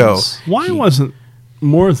Francisco. rings. Why wasn't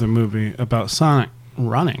more of the movie about Sonic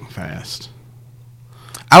running fast?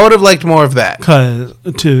 I would have liked more of that. Because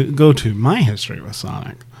to go to my history with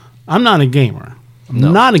Sonic, I'm not a gamer. I'm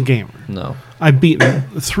not a gamer. No. I've beaten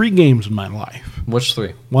 3 games in my life. Which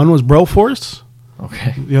 3? One was Broforce.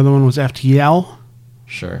 Okay. The other one was FTL.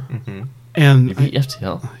 Sure. And You beat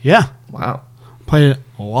FTL. yeah, Wow. played it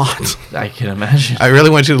a lot. I can imagine. I really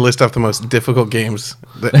want you to list off the most difficult games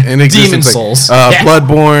in existence. Demon Souls.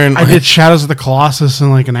 Bloodborne. I did Shadows of the Colossus in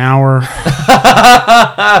like an hour.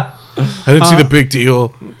 I didn't see the big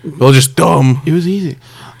deal. They're just dumb. It was easy.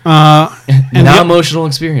 Not the- emotional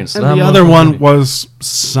experience. And Not the other emotional one was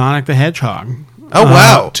Sonic the Hedgehog. Oh,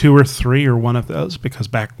 wow. 2 or 3 or one of those, because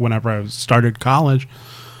back whenever I started college,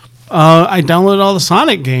 I downloaded all the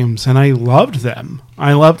Sonic games and I loved them.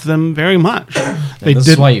 I loved them very much. They This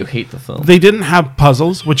is why you hate the film. They didn't have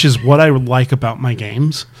puzzles, which is what I like about my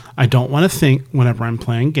games. I don't want to think whenever I'm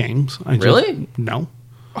playing games. Really? No.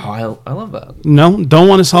 Oh, I love that. No, don't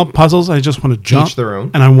want to solve puzzles. I just want to jump. their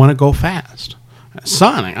own. And I want to go fast.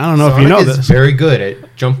 Sonic, I don't know if you know Sonic is this. very good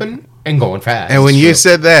at jumping and going fast. And when you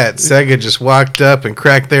said that, Sega just walked up and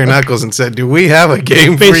cracked their knuckles and said, "Do we have a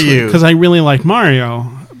game for you?" Because I really like Mario.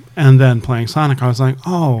 And then playing Sonic, I was like,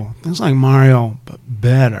 oh, this is like Mario, but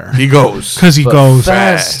better. He goes. Because he But goes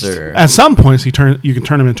faster. At some points, you can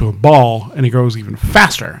turn him into a ball, and he goes even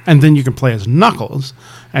faster. And then you can play as Knuckles,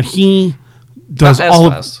 and he does Not as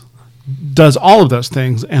all of those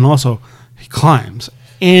things, and also he climbs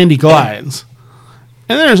and he glides.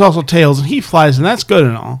 And then there's also Tails, and he flies, and that's good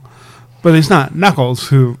and all. But he's not Knuckles,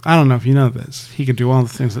 who, I don't know if you know this, he can do all the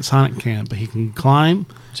things that Sonic can, but he can climb.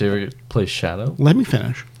 Did you ever play Shadow? Let me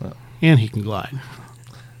finish. Oh. And he can glide.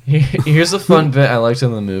 Here's a fun bit I liked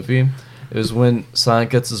in the movie. It was when Sonic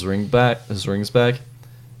gets his rings back.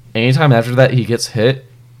 Anytime after that he gets hit,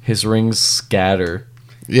 his rings scatter.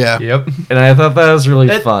 Yeah. Yep. And I thought that was really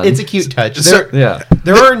fun. It's a cute touch. So- Yeah.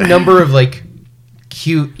 There are a number of like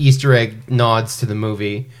cute Easter egg nods to the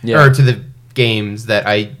movie Yeah. or to the games that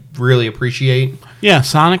I really appreciate. Yeah,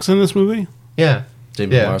 Sonic's in this movie. Yeah.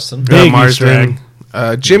 David Yeah. Marston. Big Marsden.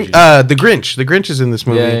 Easter Jim, the Grinch. The Grinch is in this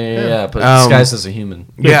movie. Yeah, but disguised as a human.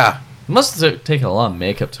 Yeah. It must have taken a lot of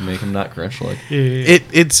makeup to make him not Grinch-like.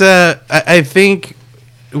 It's I think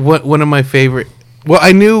one of my favorite. Well,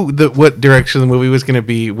 I knew what direction the movie was going to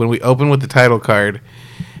be when we opened with the title card,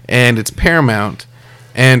 and it's Paramount,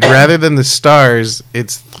 and rather than the stars,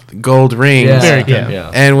 it's gold rings. Yeah, Very good.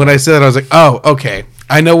 Yeah. And when I said that, I was like, oh, okay,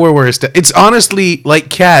 I know where we're. It's honestly like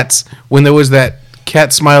Cats when there was that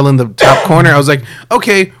cat smile in the top corner. I was like,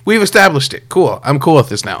 okay, we've established it. Cool, I'm cool with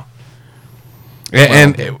this now.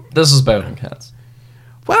 And This is better than Cats.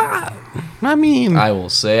 well, I mean, I will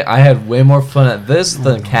say I had way more fun at this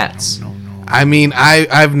than Cats.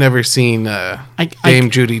 I've never seen I- Dame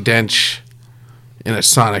Judi Dench in a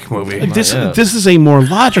Sonic movie. This Yeah. this is a more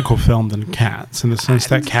logical film than Cats in the sense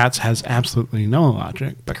that Cats has absolutely no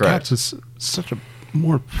logic, but Correct. Cats is such a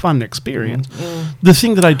more fun experience. The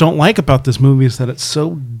thing that I don't like about this movie is that it's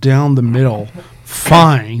so down the middle.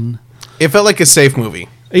 Fine, It felt like a safe movie.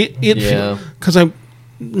 Yeah. because I'm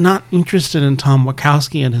not interested in Tom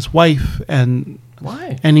Wachowski and his wife and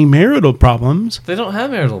Why? any marital problems. They don't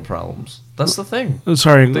have marital problems. That's the thing.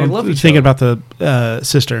 Sorry, They I'm love each thinking other. about the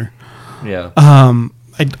sister. Yeah.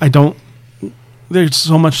 I don't. There's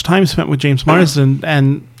so much time spent with James Marsden,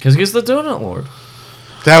 and Because he's the donut lord.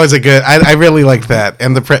 That was a good. I really liked that,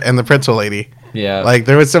 and the pretzel lady. Yeah. Like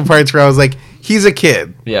there was some parts where I was like, he's a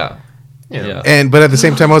kid, Yeah. Yeah. but at the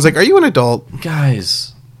same time I was like, are you an adult?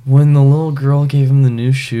 Guys, when the little girl gave him the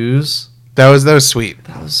new shoes, That was sweet,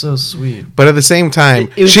 that was so sweet. but at the same time,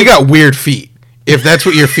 It was she just- got weird feet. If that's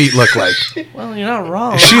what your feet look like, Well, you're not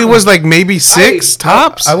wrong. she was like maybe six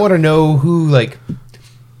tops. I want to know who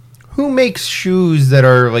makes shoes that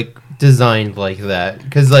are like designed like that,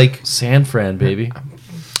 because like San Fran, baby.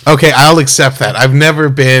 Okay, I'll accept that. I've never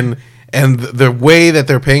been, and the way that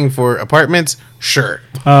they're paying for apartments, sure.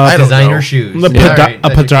 I don't designer know. shoes. a Yeah, all right, a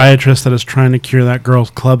that makes sense. podiatrist that is trying to cure that girl's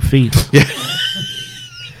club feet.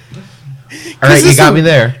 All right, you It's got a- me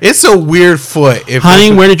there. It's a weird foot. If Honey,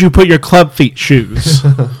 that's- where did you put your club feet shoes?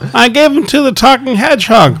 I gave them to the talking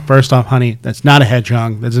hedgehog. First off, honey, that's not a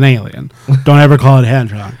hedgehog. That's an alien. Don't ever call it a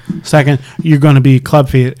hedgehog. Second, you're going to be club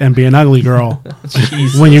feet and be an ugly girl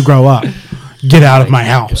when you grow up. Get out of my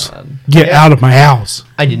house. God. Get Yeah. out of my house.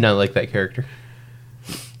 I did not like that character.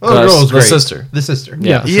 Oh, The- the girl was the great. sister. The sister.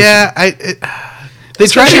 Yeah. yeah, they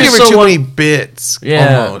try to Especially give her so too one- many bits.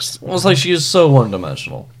 Yeah. Almost. Well, it's like she is so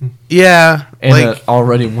one-dimensional Yeah, in like an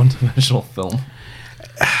already one-dimensional film.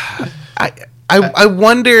 I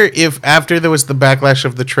wonder if after there was the backlash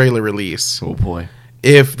of the trailer release, Oh boy.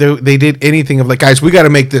 if they did anything of like, guys, we got to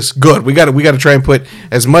make this good. We got to try and put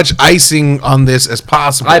as much icing on this as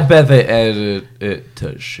possible. I bet they edited it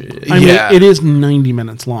to shit. I mean, Yeah. it is 90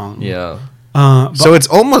 minutes long. Yeah. But So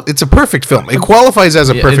it's a perfect film. It qualifies as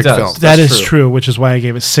a Yeah, it perfect does. film. that that's is true. true, which is why I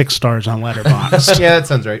gave it 6 stars on Letterboxd. Yeah, that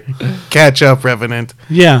sounds right. Catch up, Revenant.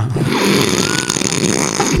 Yeah.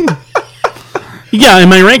 Yeah, in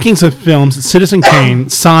my rankings of films, it's Citizen Kane,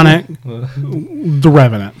 Sonic, The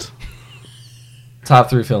Revenant. Top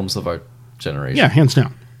 3 films of our generation. Yeah, hands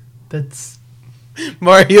down. That's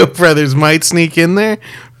Mario Brothers might sneak in there,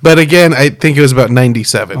 but again, I think it was about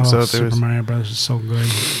 97. Oh, so there Super was. Mario Brothers is so good.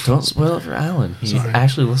 Don't spoil it for Alan. He Sorry.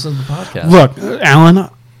 actually listens to the podcast. Look, Alan,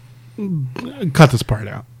 cut this part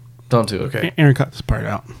out. Don't do it. Okay. Aaron, cut this part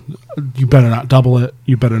out. You better not double it.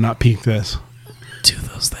 You better not peak this. Do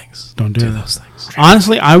those things. Don't do those this. things.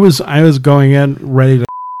 Honestly, I was going in ready to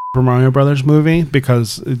for Mario Brothers movie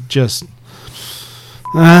because it just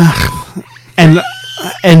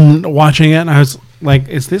and watching it, and I was like,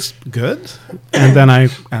 "Is this good?" And then I,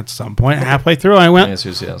 at some point, halfway through, I My went, answer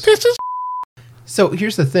is yes. "This is." so.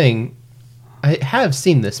 Here's the thing. I have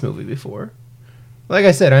seen this movie before. Like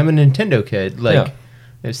I said, I'm a Nintendo kid. Like Yeah.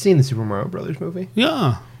 I've seen the Super Mario Brothers movie.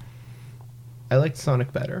 Yeah, I liked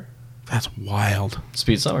Sonic better. that's wild.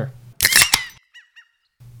 Speed Summer.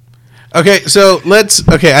 Okay, so let's.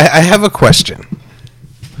 Okay, I have a question.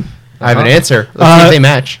 I have an Uh-huh. answer. Let's see if they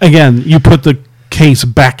match. Again, you put the case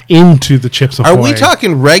back into the Chips Ahoy. Are we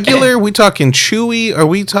talking regular? Are we talking chewy? Are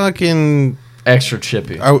we talking? Extra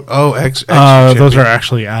chippy. Extra Those chippy. are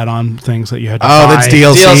actually add-on things that you had to Oh, buy. that's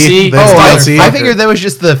DLC. DLC? That's Oh, DLC. I figured that was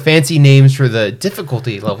just the fancy names for the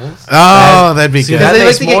difficulty levels. Oh, that'd be See, good. that They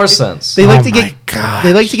makes like to more get- sense. They like Oh to my get gosh.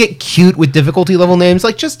 they like to get cute with difficulty level names.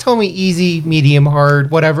 Like just tell me easy, medium,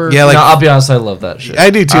 hard, whatever. Yeah, like no, I'll be honest, I love that shit.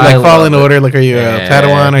 I do too. I Like Fall in love it. Order. Like, are you a Yeah,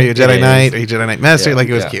 Padawan? Are you a it Jedi is. Knight? Are you a Jedi Knight Master? Yeah, Like,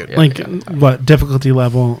 it was yeah, cute. yeah. Like what difficulty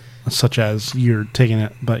level, such as you're taking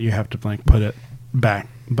it, but you have to like put it back,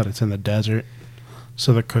 but it's in the desert.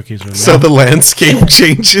 So the cookies are So the landscape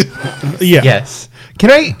changes. yeah. Yes. Can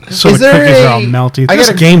I? So is the there cookies a, are all melty. I This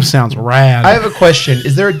got a- game sounds rad. I have a question.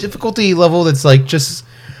 Is there a difficulty level that's like just?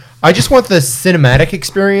 I just want the cinematic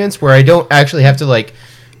experience where I don't actually have to like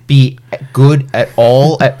be good at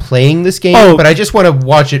all at playing this game, Oh. but I just want to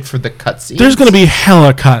watch it for the cutscenes. There's going to be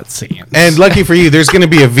hella cutscenes. And lucky for you, there's going to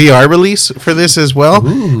be a VR release for this as well.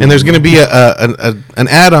 And there's going to be an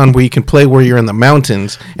add-on where you can play where you're in the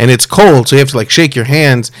mountains and it's cold, so you have to like shake your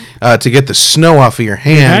hands to get the snow off of your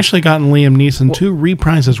We've hands. actually gotten Liam Neeson to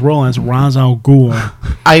reprise his role as Ra's al Ghul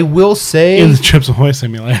I will say in the Chips Ahoy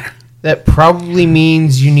simulator. that probably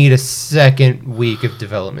means you need a second week of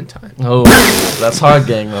development time. Oh, that's hard,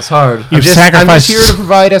 gang. That's hard. You've I'm just sacrificed. here to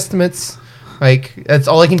provide estimates. Like that's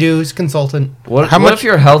all I can do is consultant. What How what much- if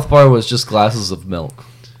your health bar was just glasses of milk?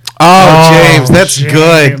 James, that's James.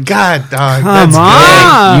 good. God, dog, Come that's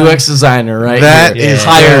on. UX designer, right? That here. is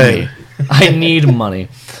Hire good. me. I need money.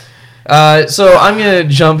 So I'm gonna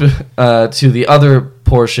jump to the other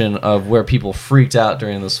portion of where people freaked out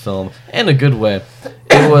during this film in a good way.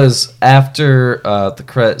 It was after the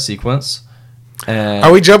credit sequence. And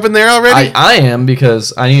Are we jumping there already? I am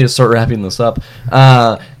because I need to start wrapping this up.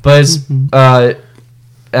 But it's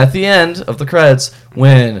at the end of the credits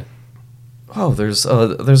when there's a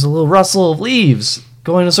little rustle of leaves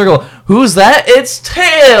going in a circle. Who's that? It's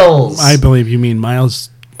Tails. I believe you mean Miles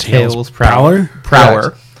Tails Prowler?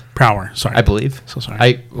 Prower, Prower, sorry. I believe. So sorry.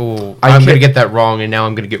 I'm can't- gonna get that wrong, and now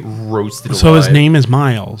I'm gonna get roasted. So his alive. name is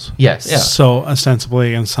Miles. Yes. Yeah. So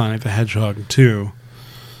ostensibly in Sonic the Hedgehog 2,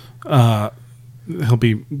 he'll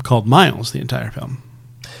be called Miles the entire film.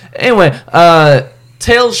 Anyway,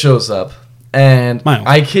 Tails shows up, and Miles.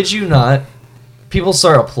 I kid you not, people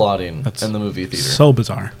start applauding That's in the movie theater. So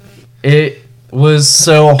bizarre. It was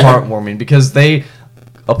so heartwarming because they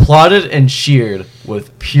applauded and cheered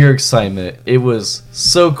with pure excitement. It was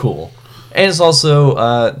so cool. And it's also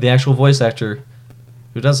the actual voice actor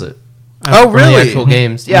who does it. oh, From the really? actual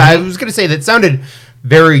games. Yeah, I was gonna say that sounded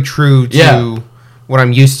very true to Yeah. what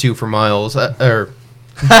I'm used to for Miles or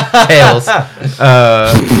Tails.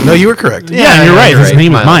 No, you were correct. Yeah, you're right. you're His right,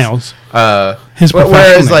 name is Miles. Miles. His But professional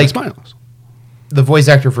whereas, name like, is Miles. The voice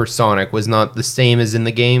actor for Sonic was not the same as in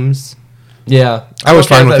the games. I Yeah. was I'm okay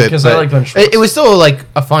fine with that it, because I But like Ben Schwartz. it was still like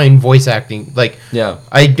a fine voice acting. Like Yeah.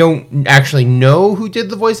 I don't actually know who did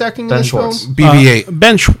the voice acting in Ben this Schwartz. film. BB-8.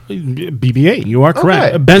 BB-8, you are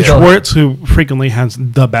correct. Okay. Ben Yeah. Schwartz, who frequently has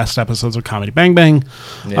the best episodes of Comedy Bang Bang.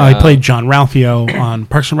 He Yeah. played John Ralphio on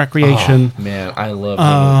Parks and Recreation. Oh, man, I love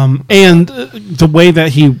him. And the way that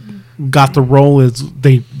he got the role is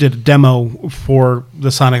they did a demo for the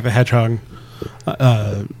Sonic the Hedgehog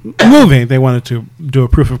movie. They wanted to do a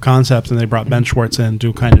proof of concept, and they brought Ben Schwartz in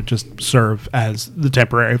to kind of just serve as the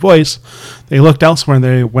temporary voice. They looked elsewhere, and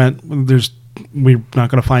they went, we're not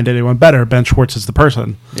going to find anyone better. Ben Schwartz is the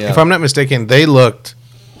person. Yeah. If I'm not mistaken, they looked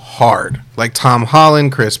hard. Like Tom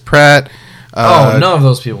Holland, Chris Pratt. none of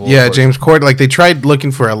those people. Yeah, were- James Corden. Like they tried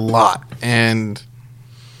looking for a lot, and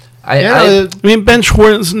Yeah, I mean, Ben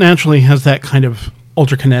Schwartz naturally has that kind of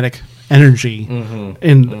ultrakinetic energy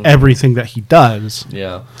in everything that he does.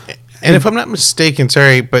 yeah. if I'm not mistaken,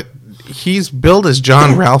 sorry, but he's billed as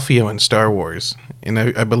John Ralphio in Star Wars, in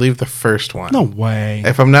I believe the first one. No way.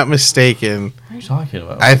 If I'm not mistaken, What are you talking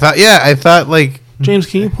about? I thought like James,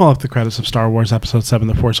 can you pull up the credits of Star Wars Episode 7,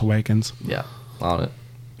 The Force Awakens? Yeah, on it.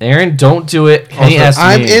 Aaron, don't do it. Kenny Also, asked me.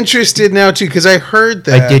 I'm interested now too because I heard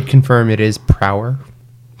that I did confirm it is Prower.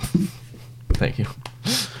 Thank you.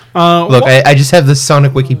 Look, I just have the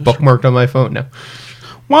Sonic Wiki bookmarked on my phone now.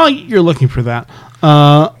 While you're looking for that,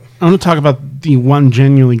 I want to talk about the one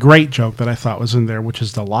genuinely great joke that I thought was in there, which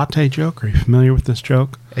is the latte joke. Are you familiar with this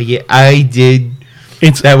joke? Yeah, I did.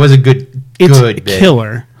 It's That was a good a bit.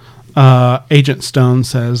 killer. Agent Stone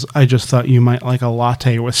says, "I just thought you might like a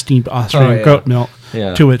latte with steamed Austrian yeah. goat milk."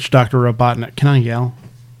 Yeah. To which Dr. Robotnik, can I yell?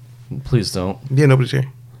 Please don't. Yeah, nobody's here.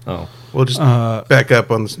 Oh. We'll just back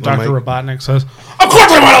up on the Dr. mic. Robotnik says, "Of course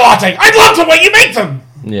I want a latte. I'd love the way you make them."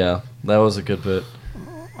 Yeah, that was a good bit.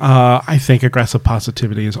 I think aggressive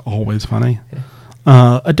positivity is always funny.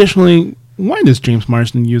 Additionally, why does James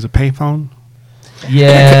Marsden use a payphone?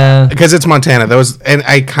 Yeah. Because it's Montana. That was, and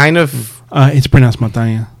I kind of It's pronounced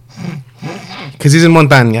Montana. because he's in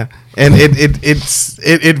Montana, and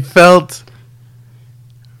it felt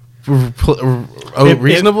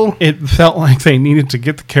reasonable. It felt like they needed to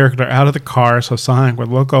get the character out of the car so Sonic would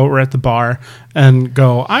look over at the bar and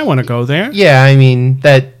go, "I want to go there." Yeah, I mean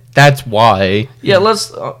that's why. Yeah,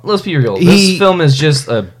 let's be real. This He- film is just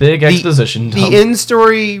a big exposition The dump.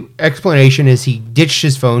 in-story explanation is he ditched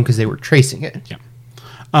his phone because they were tracing it.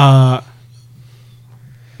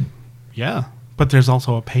 Yeah, but there's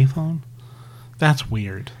also a payphone. That's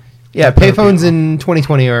weird. Yeah, payphones in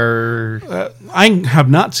 2020 are... I have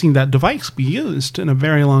not seen that device be used in a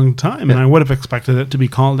very long time, and I would have expected it to be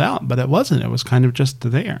called out, but it wasn't. It was kind of just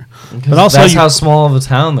there. But also, That's how small of a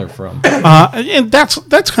town they're from. and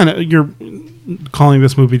that's kind of you're calling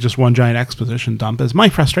this movie just one giant exposition dump. Is my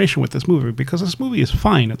frustration with this movie, because this movie is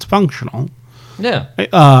fine. It's functional. Yeah.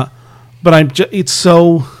 But it's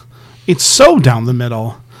so down the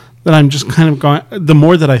middle that I'm just kind of going. The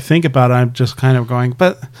more that I think about it, I'm just kind of going.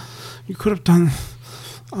 But you could have done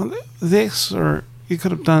this, or you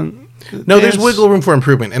could have done. No, there's wiggle room for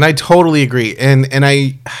improvement, and I totally agree. And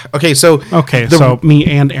I so me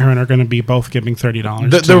and Aaron are going to be both giving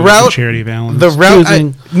 $30 the route charity balance. The route,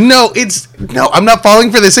 I'm not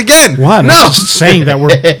falling for this again. What? No, I'm just saying that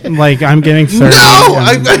we're like I'm getting 30. No,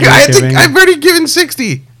 I've already given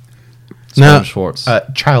 60. No, Schwartz.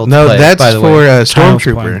 Child No, play, that's by the for way.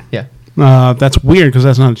 Stormtrooper. Yeah. That's weird because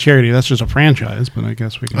that's not a charity. That's just a franchise. But I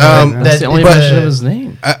guess we can. That's the only mention of his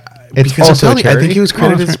name. It's Because also I'm a telling you, I think charity. he was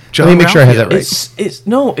credited as John Let me make sure I have Ralphio.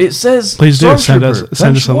 that right. It says. Please do send Stormtrooper, us Ben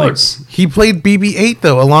a link. Schwartz. He played BB-8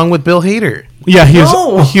 though, along with Bill Hader. Yeah,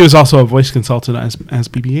 No! he was also a voice consultant as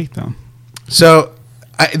BB-8 though. So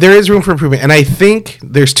there is room for improvement, and I think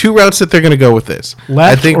there's two routes that they're going to go with this.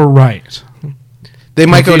 Left I think or right? they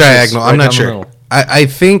might go Confucius, diagonal. right I'm not down the sure. middle. I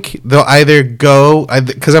think they'll either go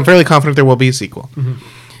because I'm fairly confident there will be a sequel.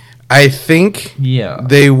 I think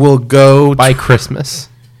they will go By Christmas.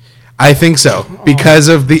 I think so because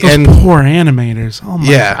of the Those end. poor animators. Oh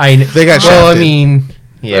my! Yeah, they got Well, I shafted. mean,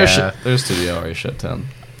 yeah. Their studio already shut down.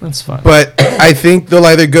 That's fine. But I think they'll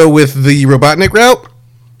either go with the Robotnik route,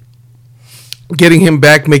 getting him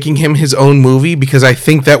back, making him his own movie, because I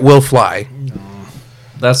think that will fly.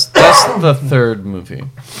 That's the third movie.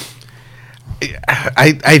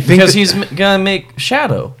 I think Because he's gonna make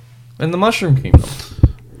Shadow in the Mushroom Kingdom.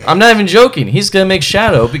 I'm not even joking. He's gonna make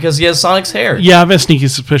Shadow because he has Sonic's hair. Yeah, I have a sneaky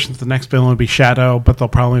suspicion that the next villain will be Shadow, but they'll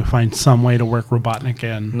probably find some way to work Robotnik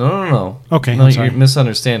in. No. Okay, no, I'm you're sorry.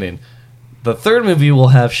 misunderstanding. The third movie will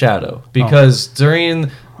have Shadow because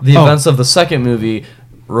during the events of the second movie,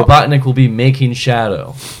 Robotnik will be making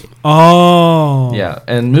Shadow. Oh, Yeah,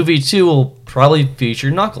 and movie 2 will probably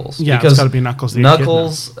feature Knuckles. Yeah, it's because gotta be Knuckles the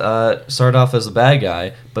Knuckles started off as a bad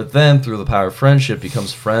guy, but then through the power of friendship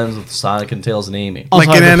becomes friends with Sonic and Tails and Amy. like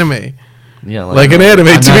Also, an I- anime. Yeah, Like an anime,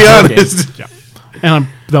 I'm to not be joking. honest. Yeah, and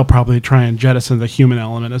they'll probably try and jettison the human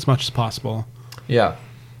element as much as possible. Yeah.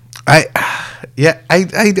 I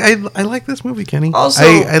like this movie, Kenny. Also-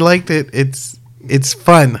 I liked it. It's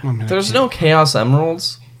fun. I mean, There's no Chaos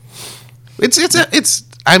Emeralds.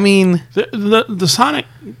 I mean, the Sonic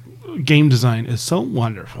game design is so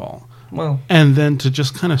wonderful, Well, and then to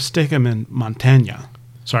just kind of stick him in Montana.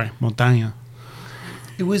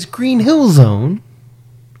 It was Green Hill Zone.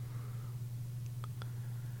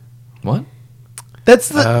 what? That's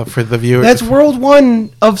the for the viewer. that's World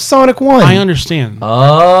 1 of Sonic 1. I understand.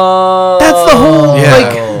 Oh. That's the whole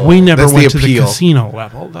Yeah. We never That's the went to the appeal. casino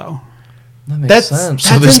level, though. That makes That's sense.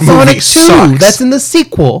 So this in movie Sonic 2. sucks. That's in the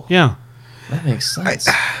sequel. Yeah. That makes sense.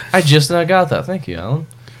 I just now got that. Thank you, Alan.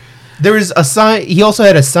 There was a sign. He also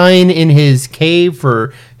had a sign in his cave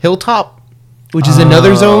for Hilltop, which is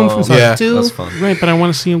another zone from Sonic yeah. 2. That's fun. Right, but I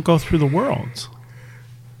want to see him go through the worlds.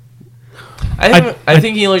 I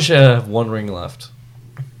think he only should have one ring left.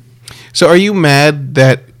 So are you mad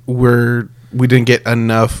that we didn't get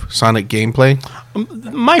enough Sonic gameplay?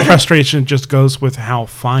 My frustration just goes with how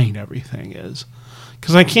fine everything is.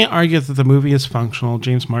 Because I can't argue that the movie is functional.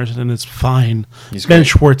 James Marsden is fine. He's Ben great.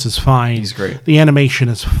 Schwartz is fine. He's great. The animation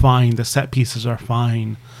is fine. The set pieces are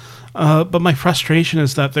fine. But my frustration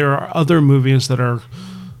is that there are other movies that are...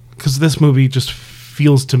 Because this movie just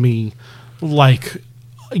feels to me like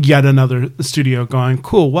yet another studio going,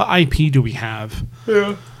 cool, what IP do we have?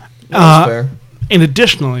 Yeah. That's fair. And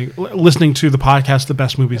additionally, listening to the podcast, The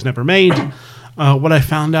Best Movies Never Made, what I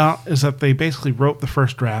found out is that they basically wrote the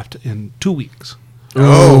first draft in 2 weeks.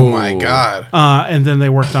 Oh my god! And then they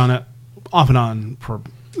worked on it off and on for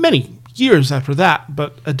many years after that.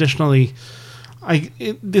 But additionally,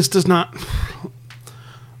 this does not...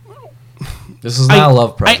 This is not a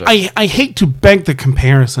love project. I hate to beg the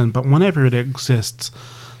comparison, but whenever it exists,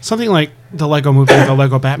 something like the Lego movie, the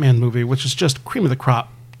Lego Batman movie, which is just cream of the crop,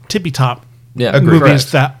 tippy top yeah, movies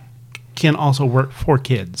correct. that can also work for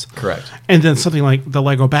kids. Correct. And then something like the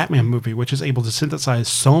Lego Batman movie, which is able to synthesize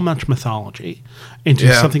so much mythology into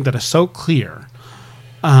Yeah. something that is so clear,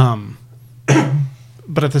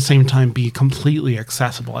 but at the same time be completely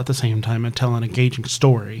accessible at the same time and tell an engaging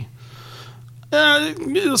story.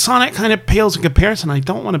 Sonic kind of pales in comparison. I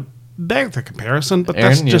don't want to beg the comparison, but Aaron,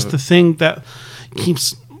 that's you just have the thing that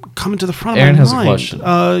keeps coming to the front Aaron of my has a mind.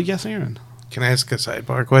 question. Yes, Aaron. Can I ask a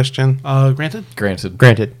sidebar question? Granted.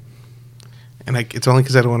 Granted. And it's only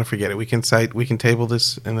because I don't want to forget it. We can table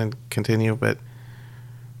this and then continue. But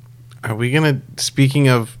are we gonna? Speaking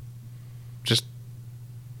of just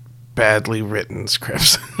badly written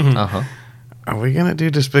scripts, Uh-huh. are we gonna do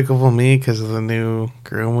Despicable Me because of the new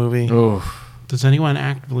Grill movie? Oof. Does anyone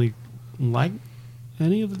actively like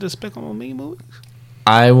any of the Despicable Me movies?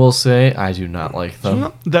 I will say I do not like Do you them.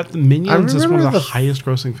 know that Minions is one of remember the the- highest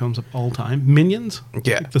grossing films of all time? Minions?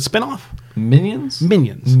 Yeah. The spinoff? Minions?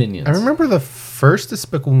 Minions. Minions. I remember the first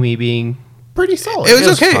Despicable Me being pretty solid. It was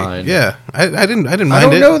was okay. fine. Yeah, I didn't mind I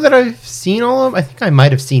don't it. know that I've seen all of them. I think I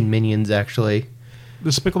might have seen Minions, actually. The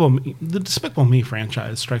Despicable Me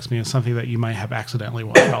franchise strikes me as something that you might have accidentally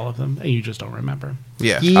watched all of them and you just don't remember.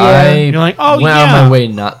 Yeah. I You're like, oh, went out of yeah. my way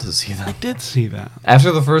not to see them. I did see that.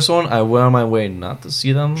 After the first one, I went on my way not to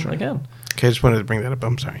see them again. Okay, I just wanted to bring that up.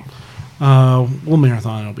 I'm sorry. We'll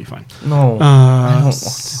marathon. It'll be fine. No. I don't want to.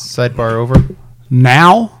 Sidebar over.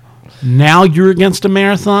 Now you're against a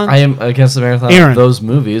marathon? I am against the marathon Aaron. of those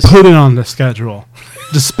movies. Put it on the schedule.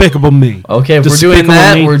 Despicable Me. Okay, if we're doing Despicable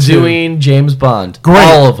that, Me we're 2. doing James Bond. Great.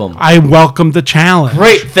 All of them. I welcome the challenge.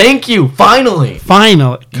 Great. Thank you. Finally.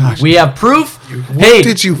 Finally. Gosh. We have proof. What Hey,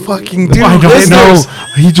 did you fucking do? I don't know. listeners,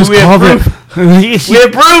 He just we have called it. we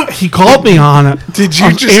have proof. He called me on it. Did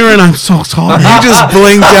you just- Aaron, I'm so sorry. You just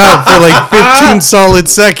blinked out for like 15 solid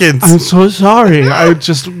seconds. I'm so sorry. I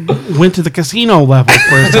just went to the casino level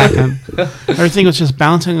for a second. Everything was just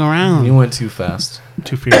bouncing You around. went too fast.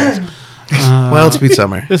 Too furious. Well, it's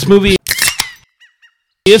Midsummer. This movie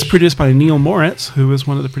is produced by Neil Moritz, who is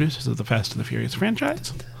one of the producers of the Fast and the Furious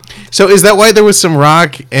franchise. So is that why there was some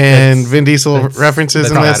Rock and Vin Diesel references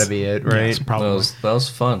That's in gotta this? be it, right? Yes, probably. That was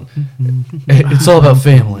fun. It's all about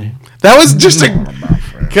family. That was just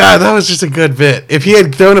a good bit. If he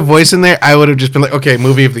had thrown a voice in there, I would have just been like, okay,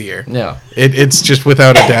 movie of the year. Yeah. It's just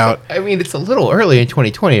without a doubt. I mean, it's a little early in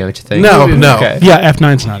 2020, don't you think? No. Okay. Yeah,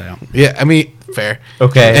 F9's not out. Yeah, I mean, fair.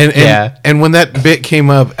 Okay, And yeah. And when that bit came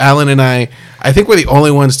up, Alan and I think we're the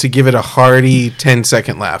only ones to give it a hearty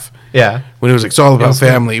 10-second laugh. Yeah. When it was like, it's all about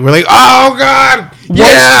family. We're like, oh, God.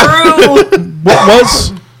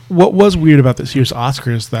 What was weird about this year's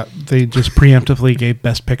Oscars that they just preemptively gave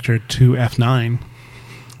Best Picture to F9.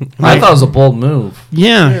 I thought it was a bold move,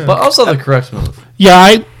 Yeah. but also the correct move.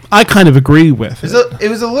 Yeah, I kind of agree with it. It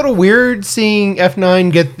was a little weird seeing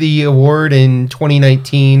F9 get the award in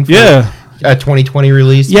 2019 for Yeah. a 2020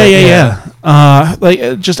 release. but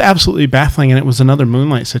Yeah. Just absolutely baffling. And it was another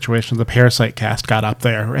Moonlight situation. The Parasite cast got up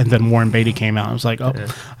there, and then Warren Beatty came out. I was like, oh,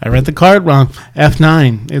 I read the card wrong.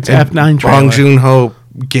 F9. It's F9 trailer. Bong Joon-ho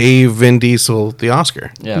gave Vin Diesel the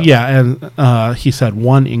Oscar. Yeah. Yeah, and he said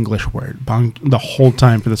one English word the whole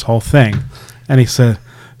time for this whole thing. And he said,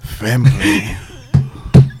 family.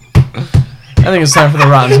 I think it's time for the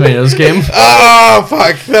Rotten Tomatoes game. Oh,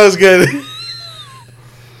 fuck. That was good.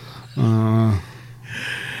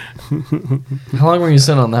 How long were you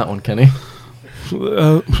sitting on that one, Kenny?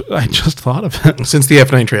 I just thought of it. Since the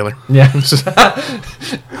F9 trailer. Yeah.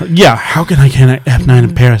 Yeah, how can I get an F9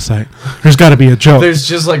 in Parasite? There's got to be a joke. There's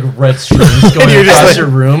just like red strings going you're just across like- your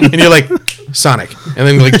room. And you're like, Sonic. And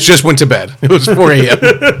then like just went to bed. It was 4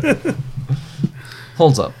 a.m.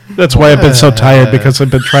 Holds up. That's why I've been so tired, because I've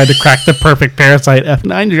been trying to crack the perfect Parasite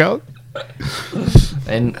F9 joke.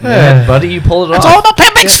 And man, buddy, you pulled it It's off. all about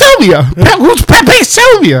Pepe Sylvia. Who's Pepe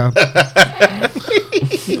Sylvia?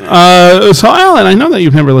 So, Alan, I know that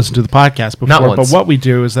you've never listened to the podcast before, Not but once. what we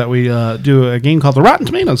do is that we do a game called the Rotten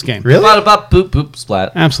Tomatoes game. Really? Bop, boop, boop,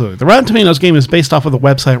 splat. Absolutely. The Rotten Tomatoes game is based off of the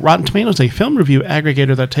website Rotten Tomatoes, a film review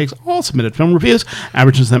aggregator that takes all submitted film reviews,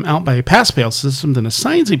 averages them out by a pass-fail system, then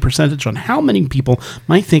assigns a percentage on how many people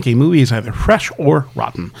might think a movie is either fresh or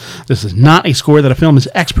rotten. This is not a score that a film is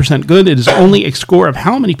X% good. It is only a score of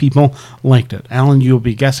how many people liked it. Alan, you'll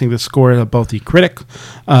be guessing the score of both the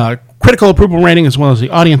critical approval rating as well as the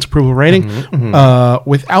audience approval rating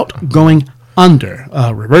without going under.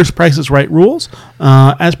 Reverse Price is Right rules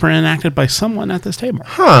as per enacted by someone at this table.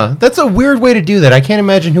 Huh. That's a weird way to do that. I can't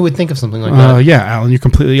imagine who would think of something like that. Yeah, Alan, you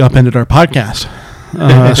completely upended our podcast.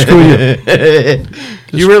 Screw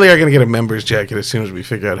you. You really are going to get a member's jacket as soon as we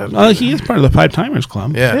figure out how to do that. He is part of the Five Timers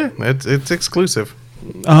Club. Yeah, it's exclusive.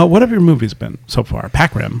 What have your movies been so far?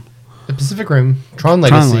 Pac Rim. The Pacific Rim, Tron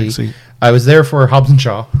Legacy. I was there for Hobbs and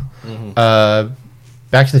Shaw.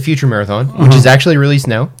 Back to the Future Marathon, which is actually released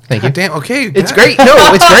now. Thank you. God damn. Okay. It's great. No,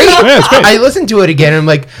 it's great. Yeah, it's great. I listened to it again, and I'm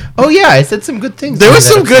like, oh yeah, I said some good things. There during was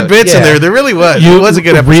that some good episode. bits in Yeah. there. There really was. You It was a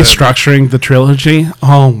good episode. restructuring the trilogy.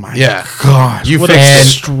 Oh my Yeah. gosh! You what fixed a it.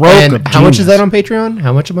 stroke And of how much is genius. that on Patreon?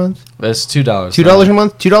 How much a month? That's $2. $2 a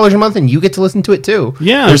month. $2 a month, and you get to listen to it too.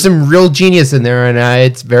 Yeah. there's some real genius in there, and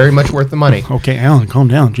it's very much worth the money. Okay, Alan, calm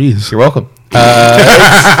down. Jeez. You're welcome.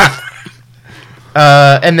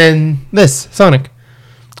 And then this Sonic.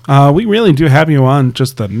 We really do have you on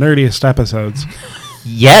just the nerdiest episodes.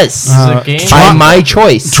 Yes, Is it a game? by my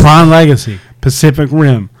choice. Tron Legacy, Pacific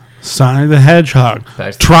Rim, Sonic the Hedgehog,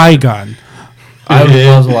 Back to- Trigun. I would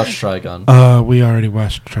love to watch Trigun. We already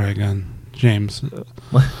watched Trigun, James.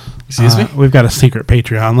 Excuse me? We've got a secret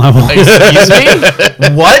Patreon level. Excuse me?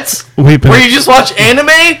 What? We've been- Where you just watch anime?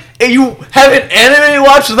 And you have an anime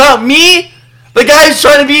watch without me? The guy's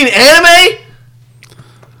trying to be in anime?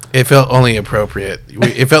 It felt only appropriate.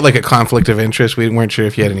 It felt like a conflict of interest. We weren't sure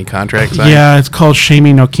if you had any contracts. signed. Yeah, it's called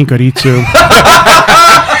Shaming no Kinkoritsu.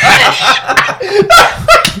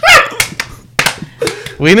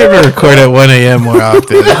 We never record at 1 a.m. more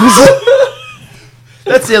often.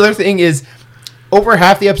 That's the other thing is, over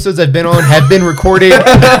half the episodes I've been on have been recorded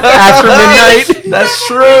after midnight. That's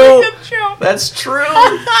true. That's true.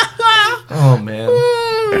 Oh, man.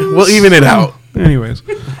 We'll even it out. Anyways.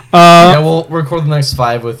 Yeah, we'll record the next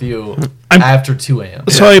 5 with you after 2 a.m.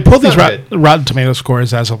 So I pulled these Sounds good. Rotten Tomato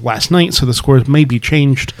scores as of last night, so the scores may be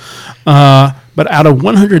changed. But out of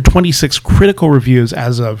 126 critical reviews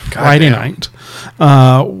as of Friday damn. night,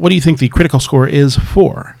 what do you think the critical score is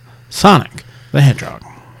for Sonic the Hedgehog?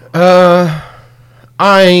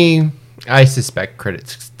 I suspect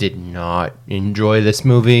critics did not enjoy this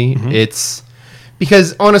movie. It's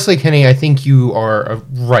because honestly, Kenny, I think you are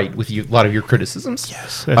right with a lot of your criticisms.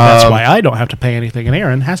 Yes, And that's why I don't have to pay anything, and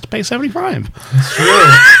Aaron has to pay $75.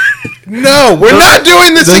 No, we're not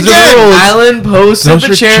doing this those are again. rules. Alan posted Those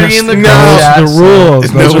the are cherry just in the the chat, rules. The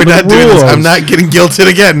rules. No, Those we're are the not doing this. I'm rules. not getting guilted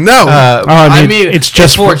again. No. I mean, it's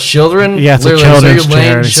just for children. Yeah, it's a literally, children's so you're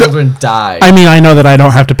letting charity. children die. I mean, I know that I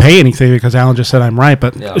don't have to pay anything because Alan just said I'm right,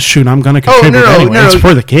 but Yeah. shoot, I'm going to contribute anyway. It's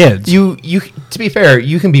for the kids. You to be fair,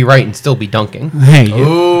 you can be right and still be dunking. Hey,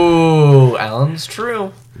 Ooh, Alan's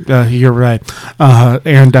true. you're right.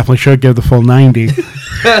 Aaron definitely should give the full 90.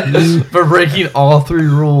 For breaking all 3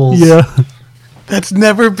 rules. Yeah. That's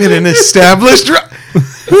never been an established.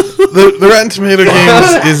 The Rotten Tomato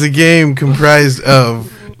game is a game comprised of.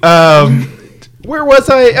 Where was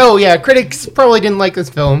I? Oh yeah, critics probably didn't like this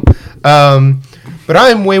film, but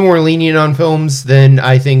I'm way more lenient on films than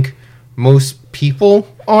I think most people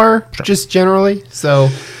are, just generally. So,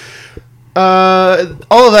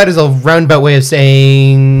 all of that is a roundabout way of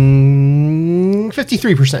saying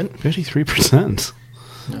 53%. 53%.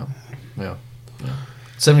 No. Yeah.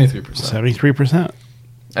 73%. 73%.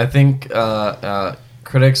 I think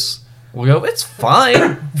critics will go, it's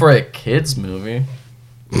fine for a kid's movie.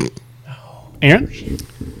 Aaron?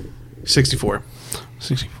 64.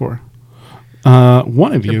 64.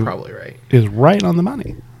 One of You're you probably right. is right on the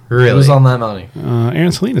money. Really? Who's on that money?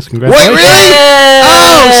 Aaron Salinas, Wait, congratulations. really?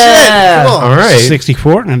 Oh shit! Cool. All right.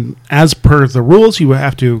 64, and as per the rules, you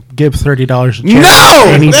have to give $30 to charity No!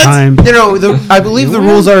 anytime. I believe the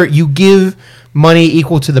rules are you give money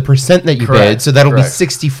equal to the percent that you Correct, bid, so that'll correct. be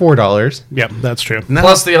 $64. Yep, that's true.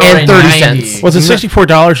 Plus the And already 30 90. cents. Was it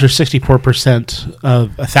 $64 or 64% of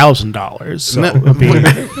 $1,000? So No. it would be.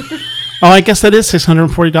 Oh, I guess that is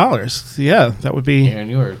 $640. Yeah, that would be. Aaron,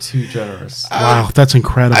 you are too generous. Wow, that's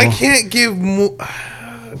incredible. I can't give more.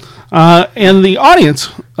 And the audience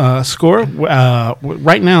score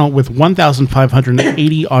right now with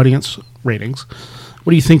 1,580 audience ratings.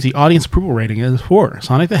 What do you think the audience approval rating is for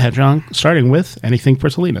Sonic the Hedgehog? Starting with anything for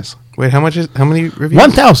Salinas, Wait, how many reviews?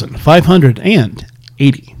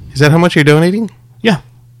 1,580. Is that how much you're donating? Yeah,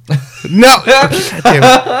 No. God damn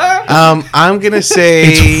it. I'm gonna say.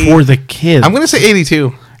 it's for the kids. I'm gonna say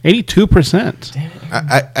 82. 82%.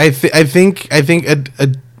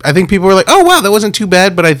 I think people were like, oh wow, that wasn't too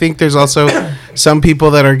bad. But I think there's also some people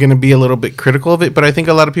that are gonna be a little bit critical of it. But I think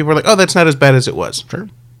a lot of people are like, oh, that's not as bad as it was. Sure.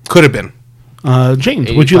 Could have been.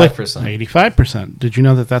 James, would you like 85%. 85%? Did you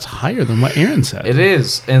know that that's higher than what Aaron said? It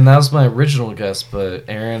is, and that was my original guess, but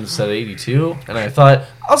Aaron said 82, and I thought,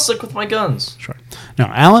 I'll stick with my guns. Sure.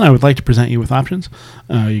 Now, Alan, I would like to present you with options.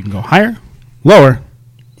 You can go higher, lower,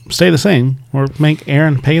 stay the same, or make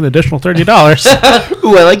Aaron pay an additional $30.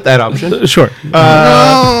 Ooh, I like that option. Sure.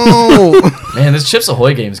 No. Man, this Chips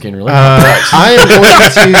Ahoy game is getting really complex. I am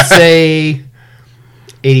going to say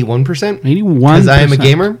 81% 81%. because I am a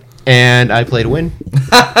gamer and I play to win.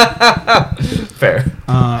 Fair.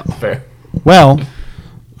 Fair. Well,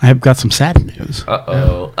 I have got some sad news.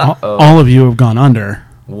 All of you have gone under.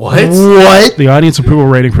 What? The audience approval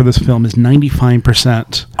rating for this film is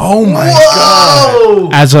 95%. Oh my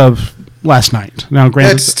god! As of last night. Now,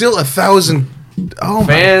 granted, That's still 1,000. Oh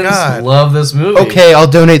Fans my god! love this movie. Okay, I'll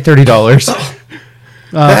donate $30.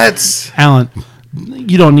 That's Alan,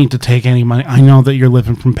 you don't need to take any money. I know that you're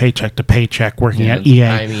living from paycheck to paycheck working at EA.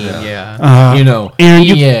 I mean, yeah. Aaron,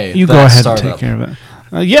 EA, you go that ahead startup. and take care of it.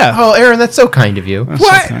 Yeah. Oh, Aaron, that's so kind of you. That's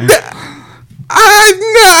what? okay. I'm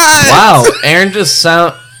not. Wow, Aaron just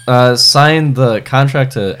signed the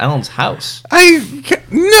contract to Alan's house.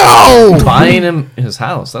 No. Buying him his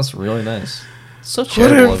house. That's really nice. So What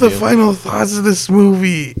charitable are of the you. final thoughts of this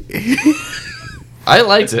movie? I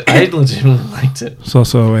liked it. I legitimately liked it. It's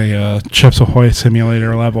also a Chips Ahoy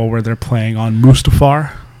simulator level where they're playing on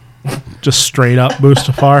Mustafar. Just straight up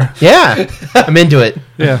Mustafar. Yeah, I'm into it.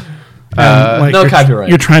 Yeah. No copyright.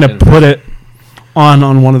 You're trying to put it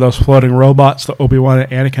on one of those floating robots that Obi-Wan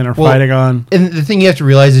and Anakin are Well, fighting on. And the thing you have to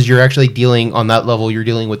realize is you're actually dealing on that level. You're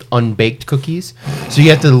dealing with unbaked cookies, so you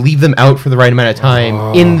have to leave them out for the right amount of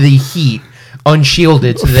time in the heat,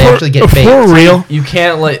 unshielded, so they actually get baked. For real, You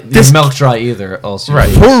can't let This- your milk dry either. Also, Right.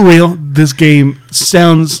 for real, this game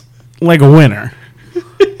sounds like a winner.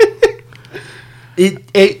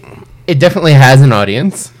 It definitely has an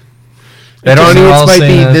audience. That Because they're all audience might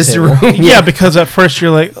sitting be at a this table. room. Yeah, because at first you're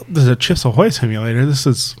like, this is a Chips Ahoy simulator. This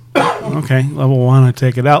is, okay, level 1, I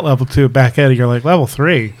take it out. Level 2, back at it. You're like, level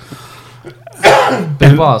 3.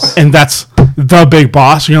 Big boss. And that's the big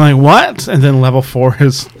boss. You're like, what? And then level 4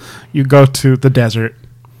 is you go to the desert.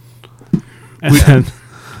 And then,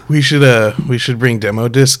 We should bring demo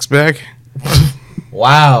discs back.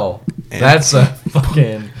 Wow, that's a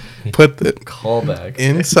fucking Put the callback.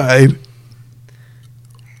 inside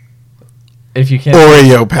If you can't,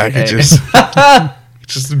 Oreo packages.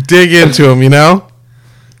 Just dig into them, you know.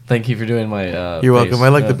 thank you for doing my. You're face. welcome. I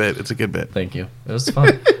like Yeah. the bit. It's a good bit. Thank you. It was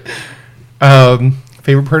fun.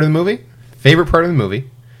 Favorite part of the movie? Favorite part of the movie?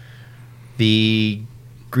 The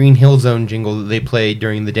Green Hill Zone jingle that they played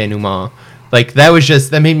during the denouement. Like,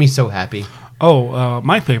 that made me so happy.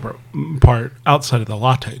 my favorite part, outside of the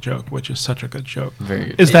latte joke, which is such a good joke, Very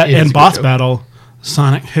good. is that It is a in good boss joke. battle,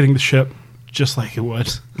 Sonic hitting the ship just like it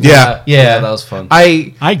would. Yeah. Yeah. that was fun.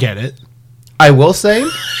 I get it. I will say,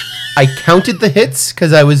 I counted the hits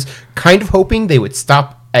because I was kind of hoping they would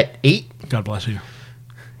stop at 8, God bless you.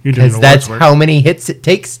 You're doing because the that's Lord's work. how many hits it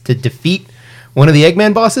takes to defeat one of the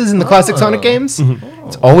Eggman bosses in the classic Sonic games.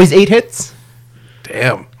 It's always 8 hits.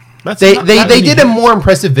 Damn. That's They not they, that they many did a hits. more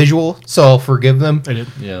impressive visual, so I'll forgive them. They did.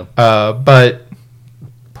 yeah. But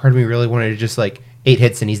part of me really wanted to just like 8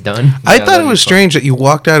 hits and he's done. I Yeah, thought that'd it be was fun. strange that you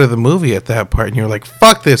walked out of the movie at that part and you were like,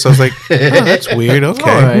 "Fuck this." I was like, "Oh, that's weird." Okay.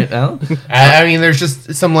 All right, Alan. I mean, there's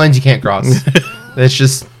just some lines you can't cross. That's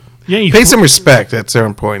just Yeah, you, Pay some respect at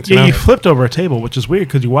certain points. You yeah, know? you flipped over a table, which is weird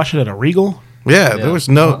because you watched it at a Regal. Yeah, there was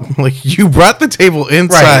no like you brought the table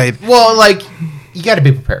inside. Well, like you got to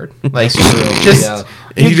be prepared. Like just Yeah.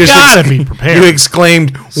 And You gotta be prepared. You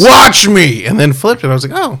exclaimed, "Watch me!" and then flipped it. I was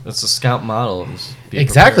like, "Oh, That's the scout model. Just be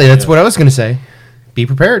exactly. prepared, That's yeah. what I was gonna say. Be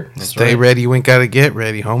prepared. That's stay right. ready. You ain't gotta get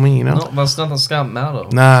ready, homie." You know? No, that's not the scout model.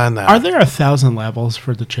 Nah. Are there 1,000 levels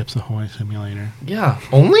for the Chips Ahoy simulator? Yeah.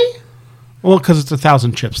 Only? Well, because it's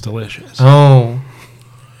 1,000 chips delicious. Oh,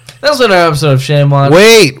 That's what our episode of Shamwatch.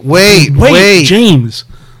 Wait. James.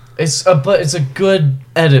 But it's a good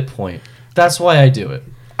edit point. That's why I do it.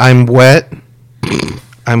 I'm wet.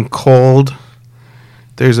 I'm cold.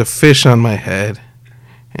 There's a fish on my head,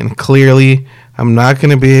 and clearly, I'm not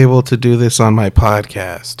going to be able to do this on my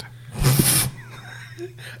podcast.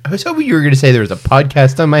 I was hoping you were gonna say there was a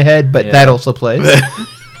podcast on my head, but Yeah. that also plays.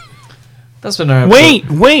 That's been our episode.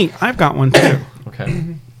 Wait. I've got one too.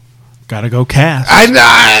 Okay. Gotta go cast. I know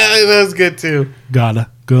that was good too. Gotta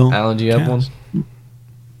go. Alan, do you have one? cast.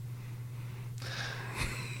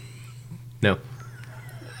 No.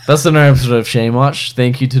 That's been our episode of Shame Watch.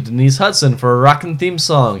 Thank you to Denise Hudson for a rockin' theme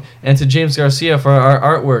song, and to James Garcia for our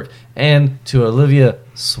artwork, and to Olivia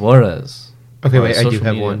Suarez. Okay, for wait. our I do social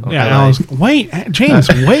have media. one. Okay. Yeah, Alan's, wait, James,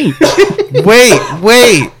 wait.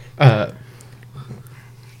 Wait.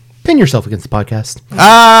 Pin yourself against the podcast.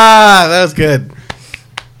 Ah, that was good.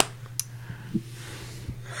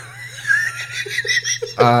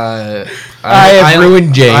 I have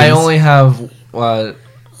ruined James. I only have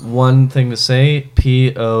one thing to say.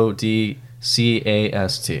 PODCAST.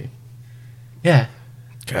 Yeah.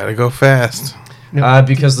 Gotta go fast.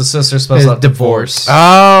 Because the sister spells out divorce.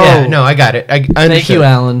 Oh. Yeah. No, I got it. I Thank understood. you,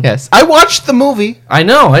 Alan. Yes, I watched the movie. I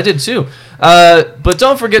know, I did too. But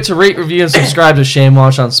don't forget to rate, review, and subscribe to Shame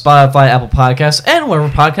Watch on Spotify, Apple Podcasts, and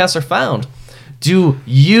wherever podcasts are found. Do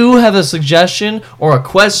you have a suggestion or a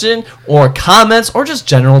question or comments or just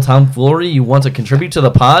general tomfoolery you want to contribute to the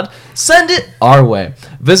pod? Send it our way.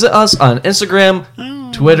 Visit us on Instagram,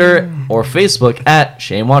 Twitter, or Facebook at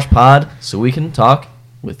ShameWatchPod so we can talk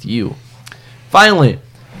with you. Finally,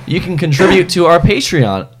 you can contribute to our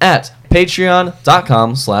Patreon at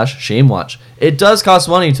patreon.com/ShameWatch. It does cost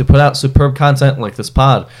money to put out superb content like this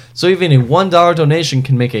pod, so even a $1 donation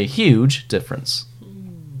can make a huge difference.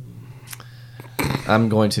 I'm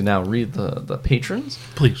going to now read the patrons.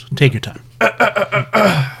 Please, take your time.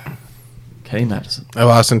 Kenny Madison, Of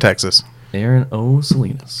Austin, Texas. Aaron O.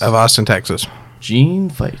 Salinas, Of Austin, Texas. Gene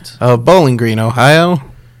Fight, Of Bowling Green, Ohio.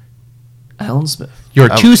 Alan Smith. You're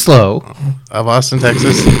too slow. Of Austin,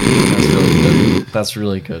 Texas. That's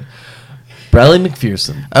really good. Bradley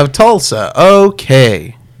McPherson, Of Tulsa,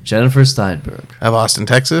 OK. Jennifer Steinberg, Of Austin,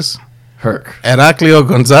 Texas. Herc, Heraclio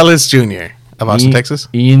Gonzalez Jr. Of Austin, Texas.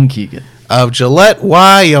 Ian Keegan. Of Gillette,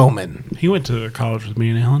 Wyoming. He went to college with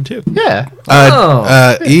me and Alan, too. Yeah.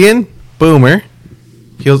 Ian Boomer.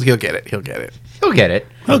 He'll get it. He'll get it. You'll get it.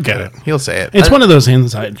 He'll get it. He'll say it. It's one of those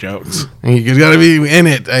inside jokes. You got to be in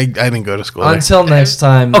it. I didn't go to school there. Until next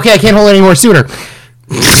time. Okay, I can't hold it anymore sooner.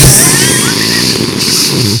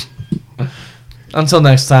 Until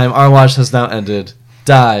next time, our watch has now ended.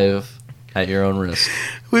 Dive at your own risk.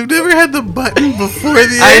 We've never had the button before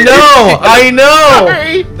the I end. know!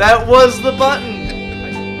 Sorry. That was the button.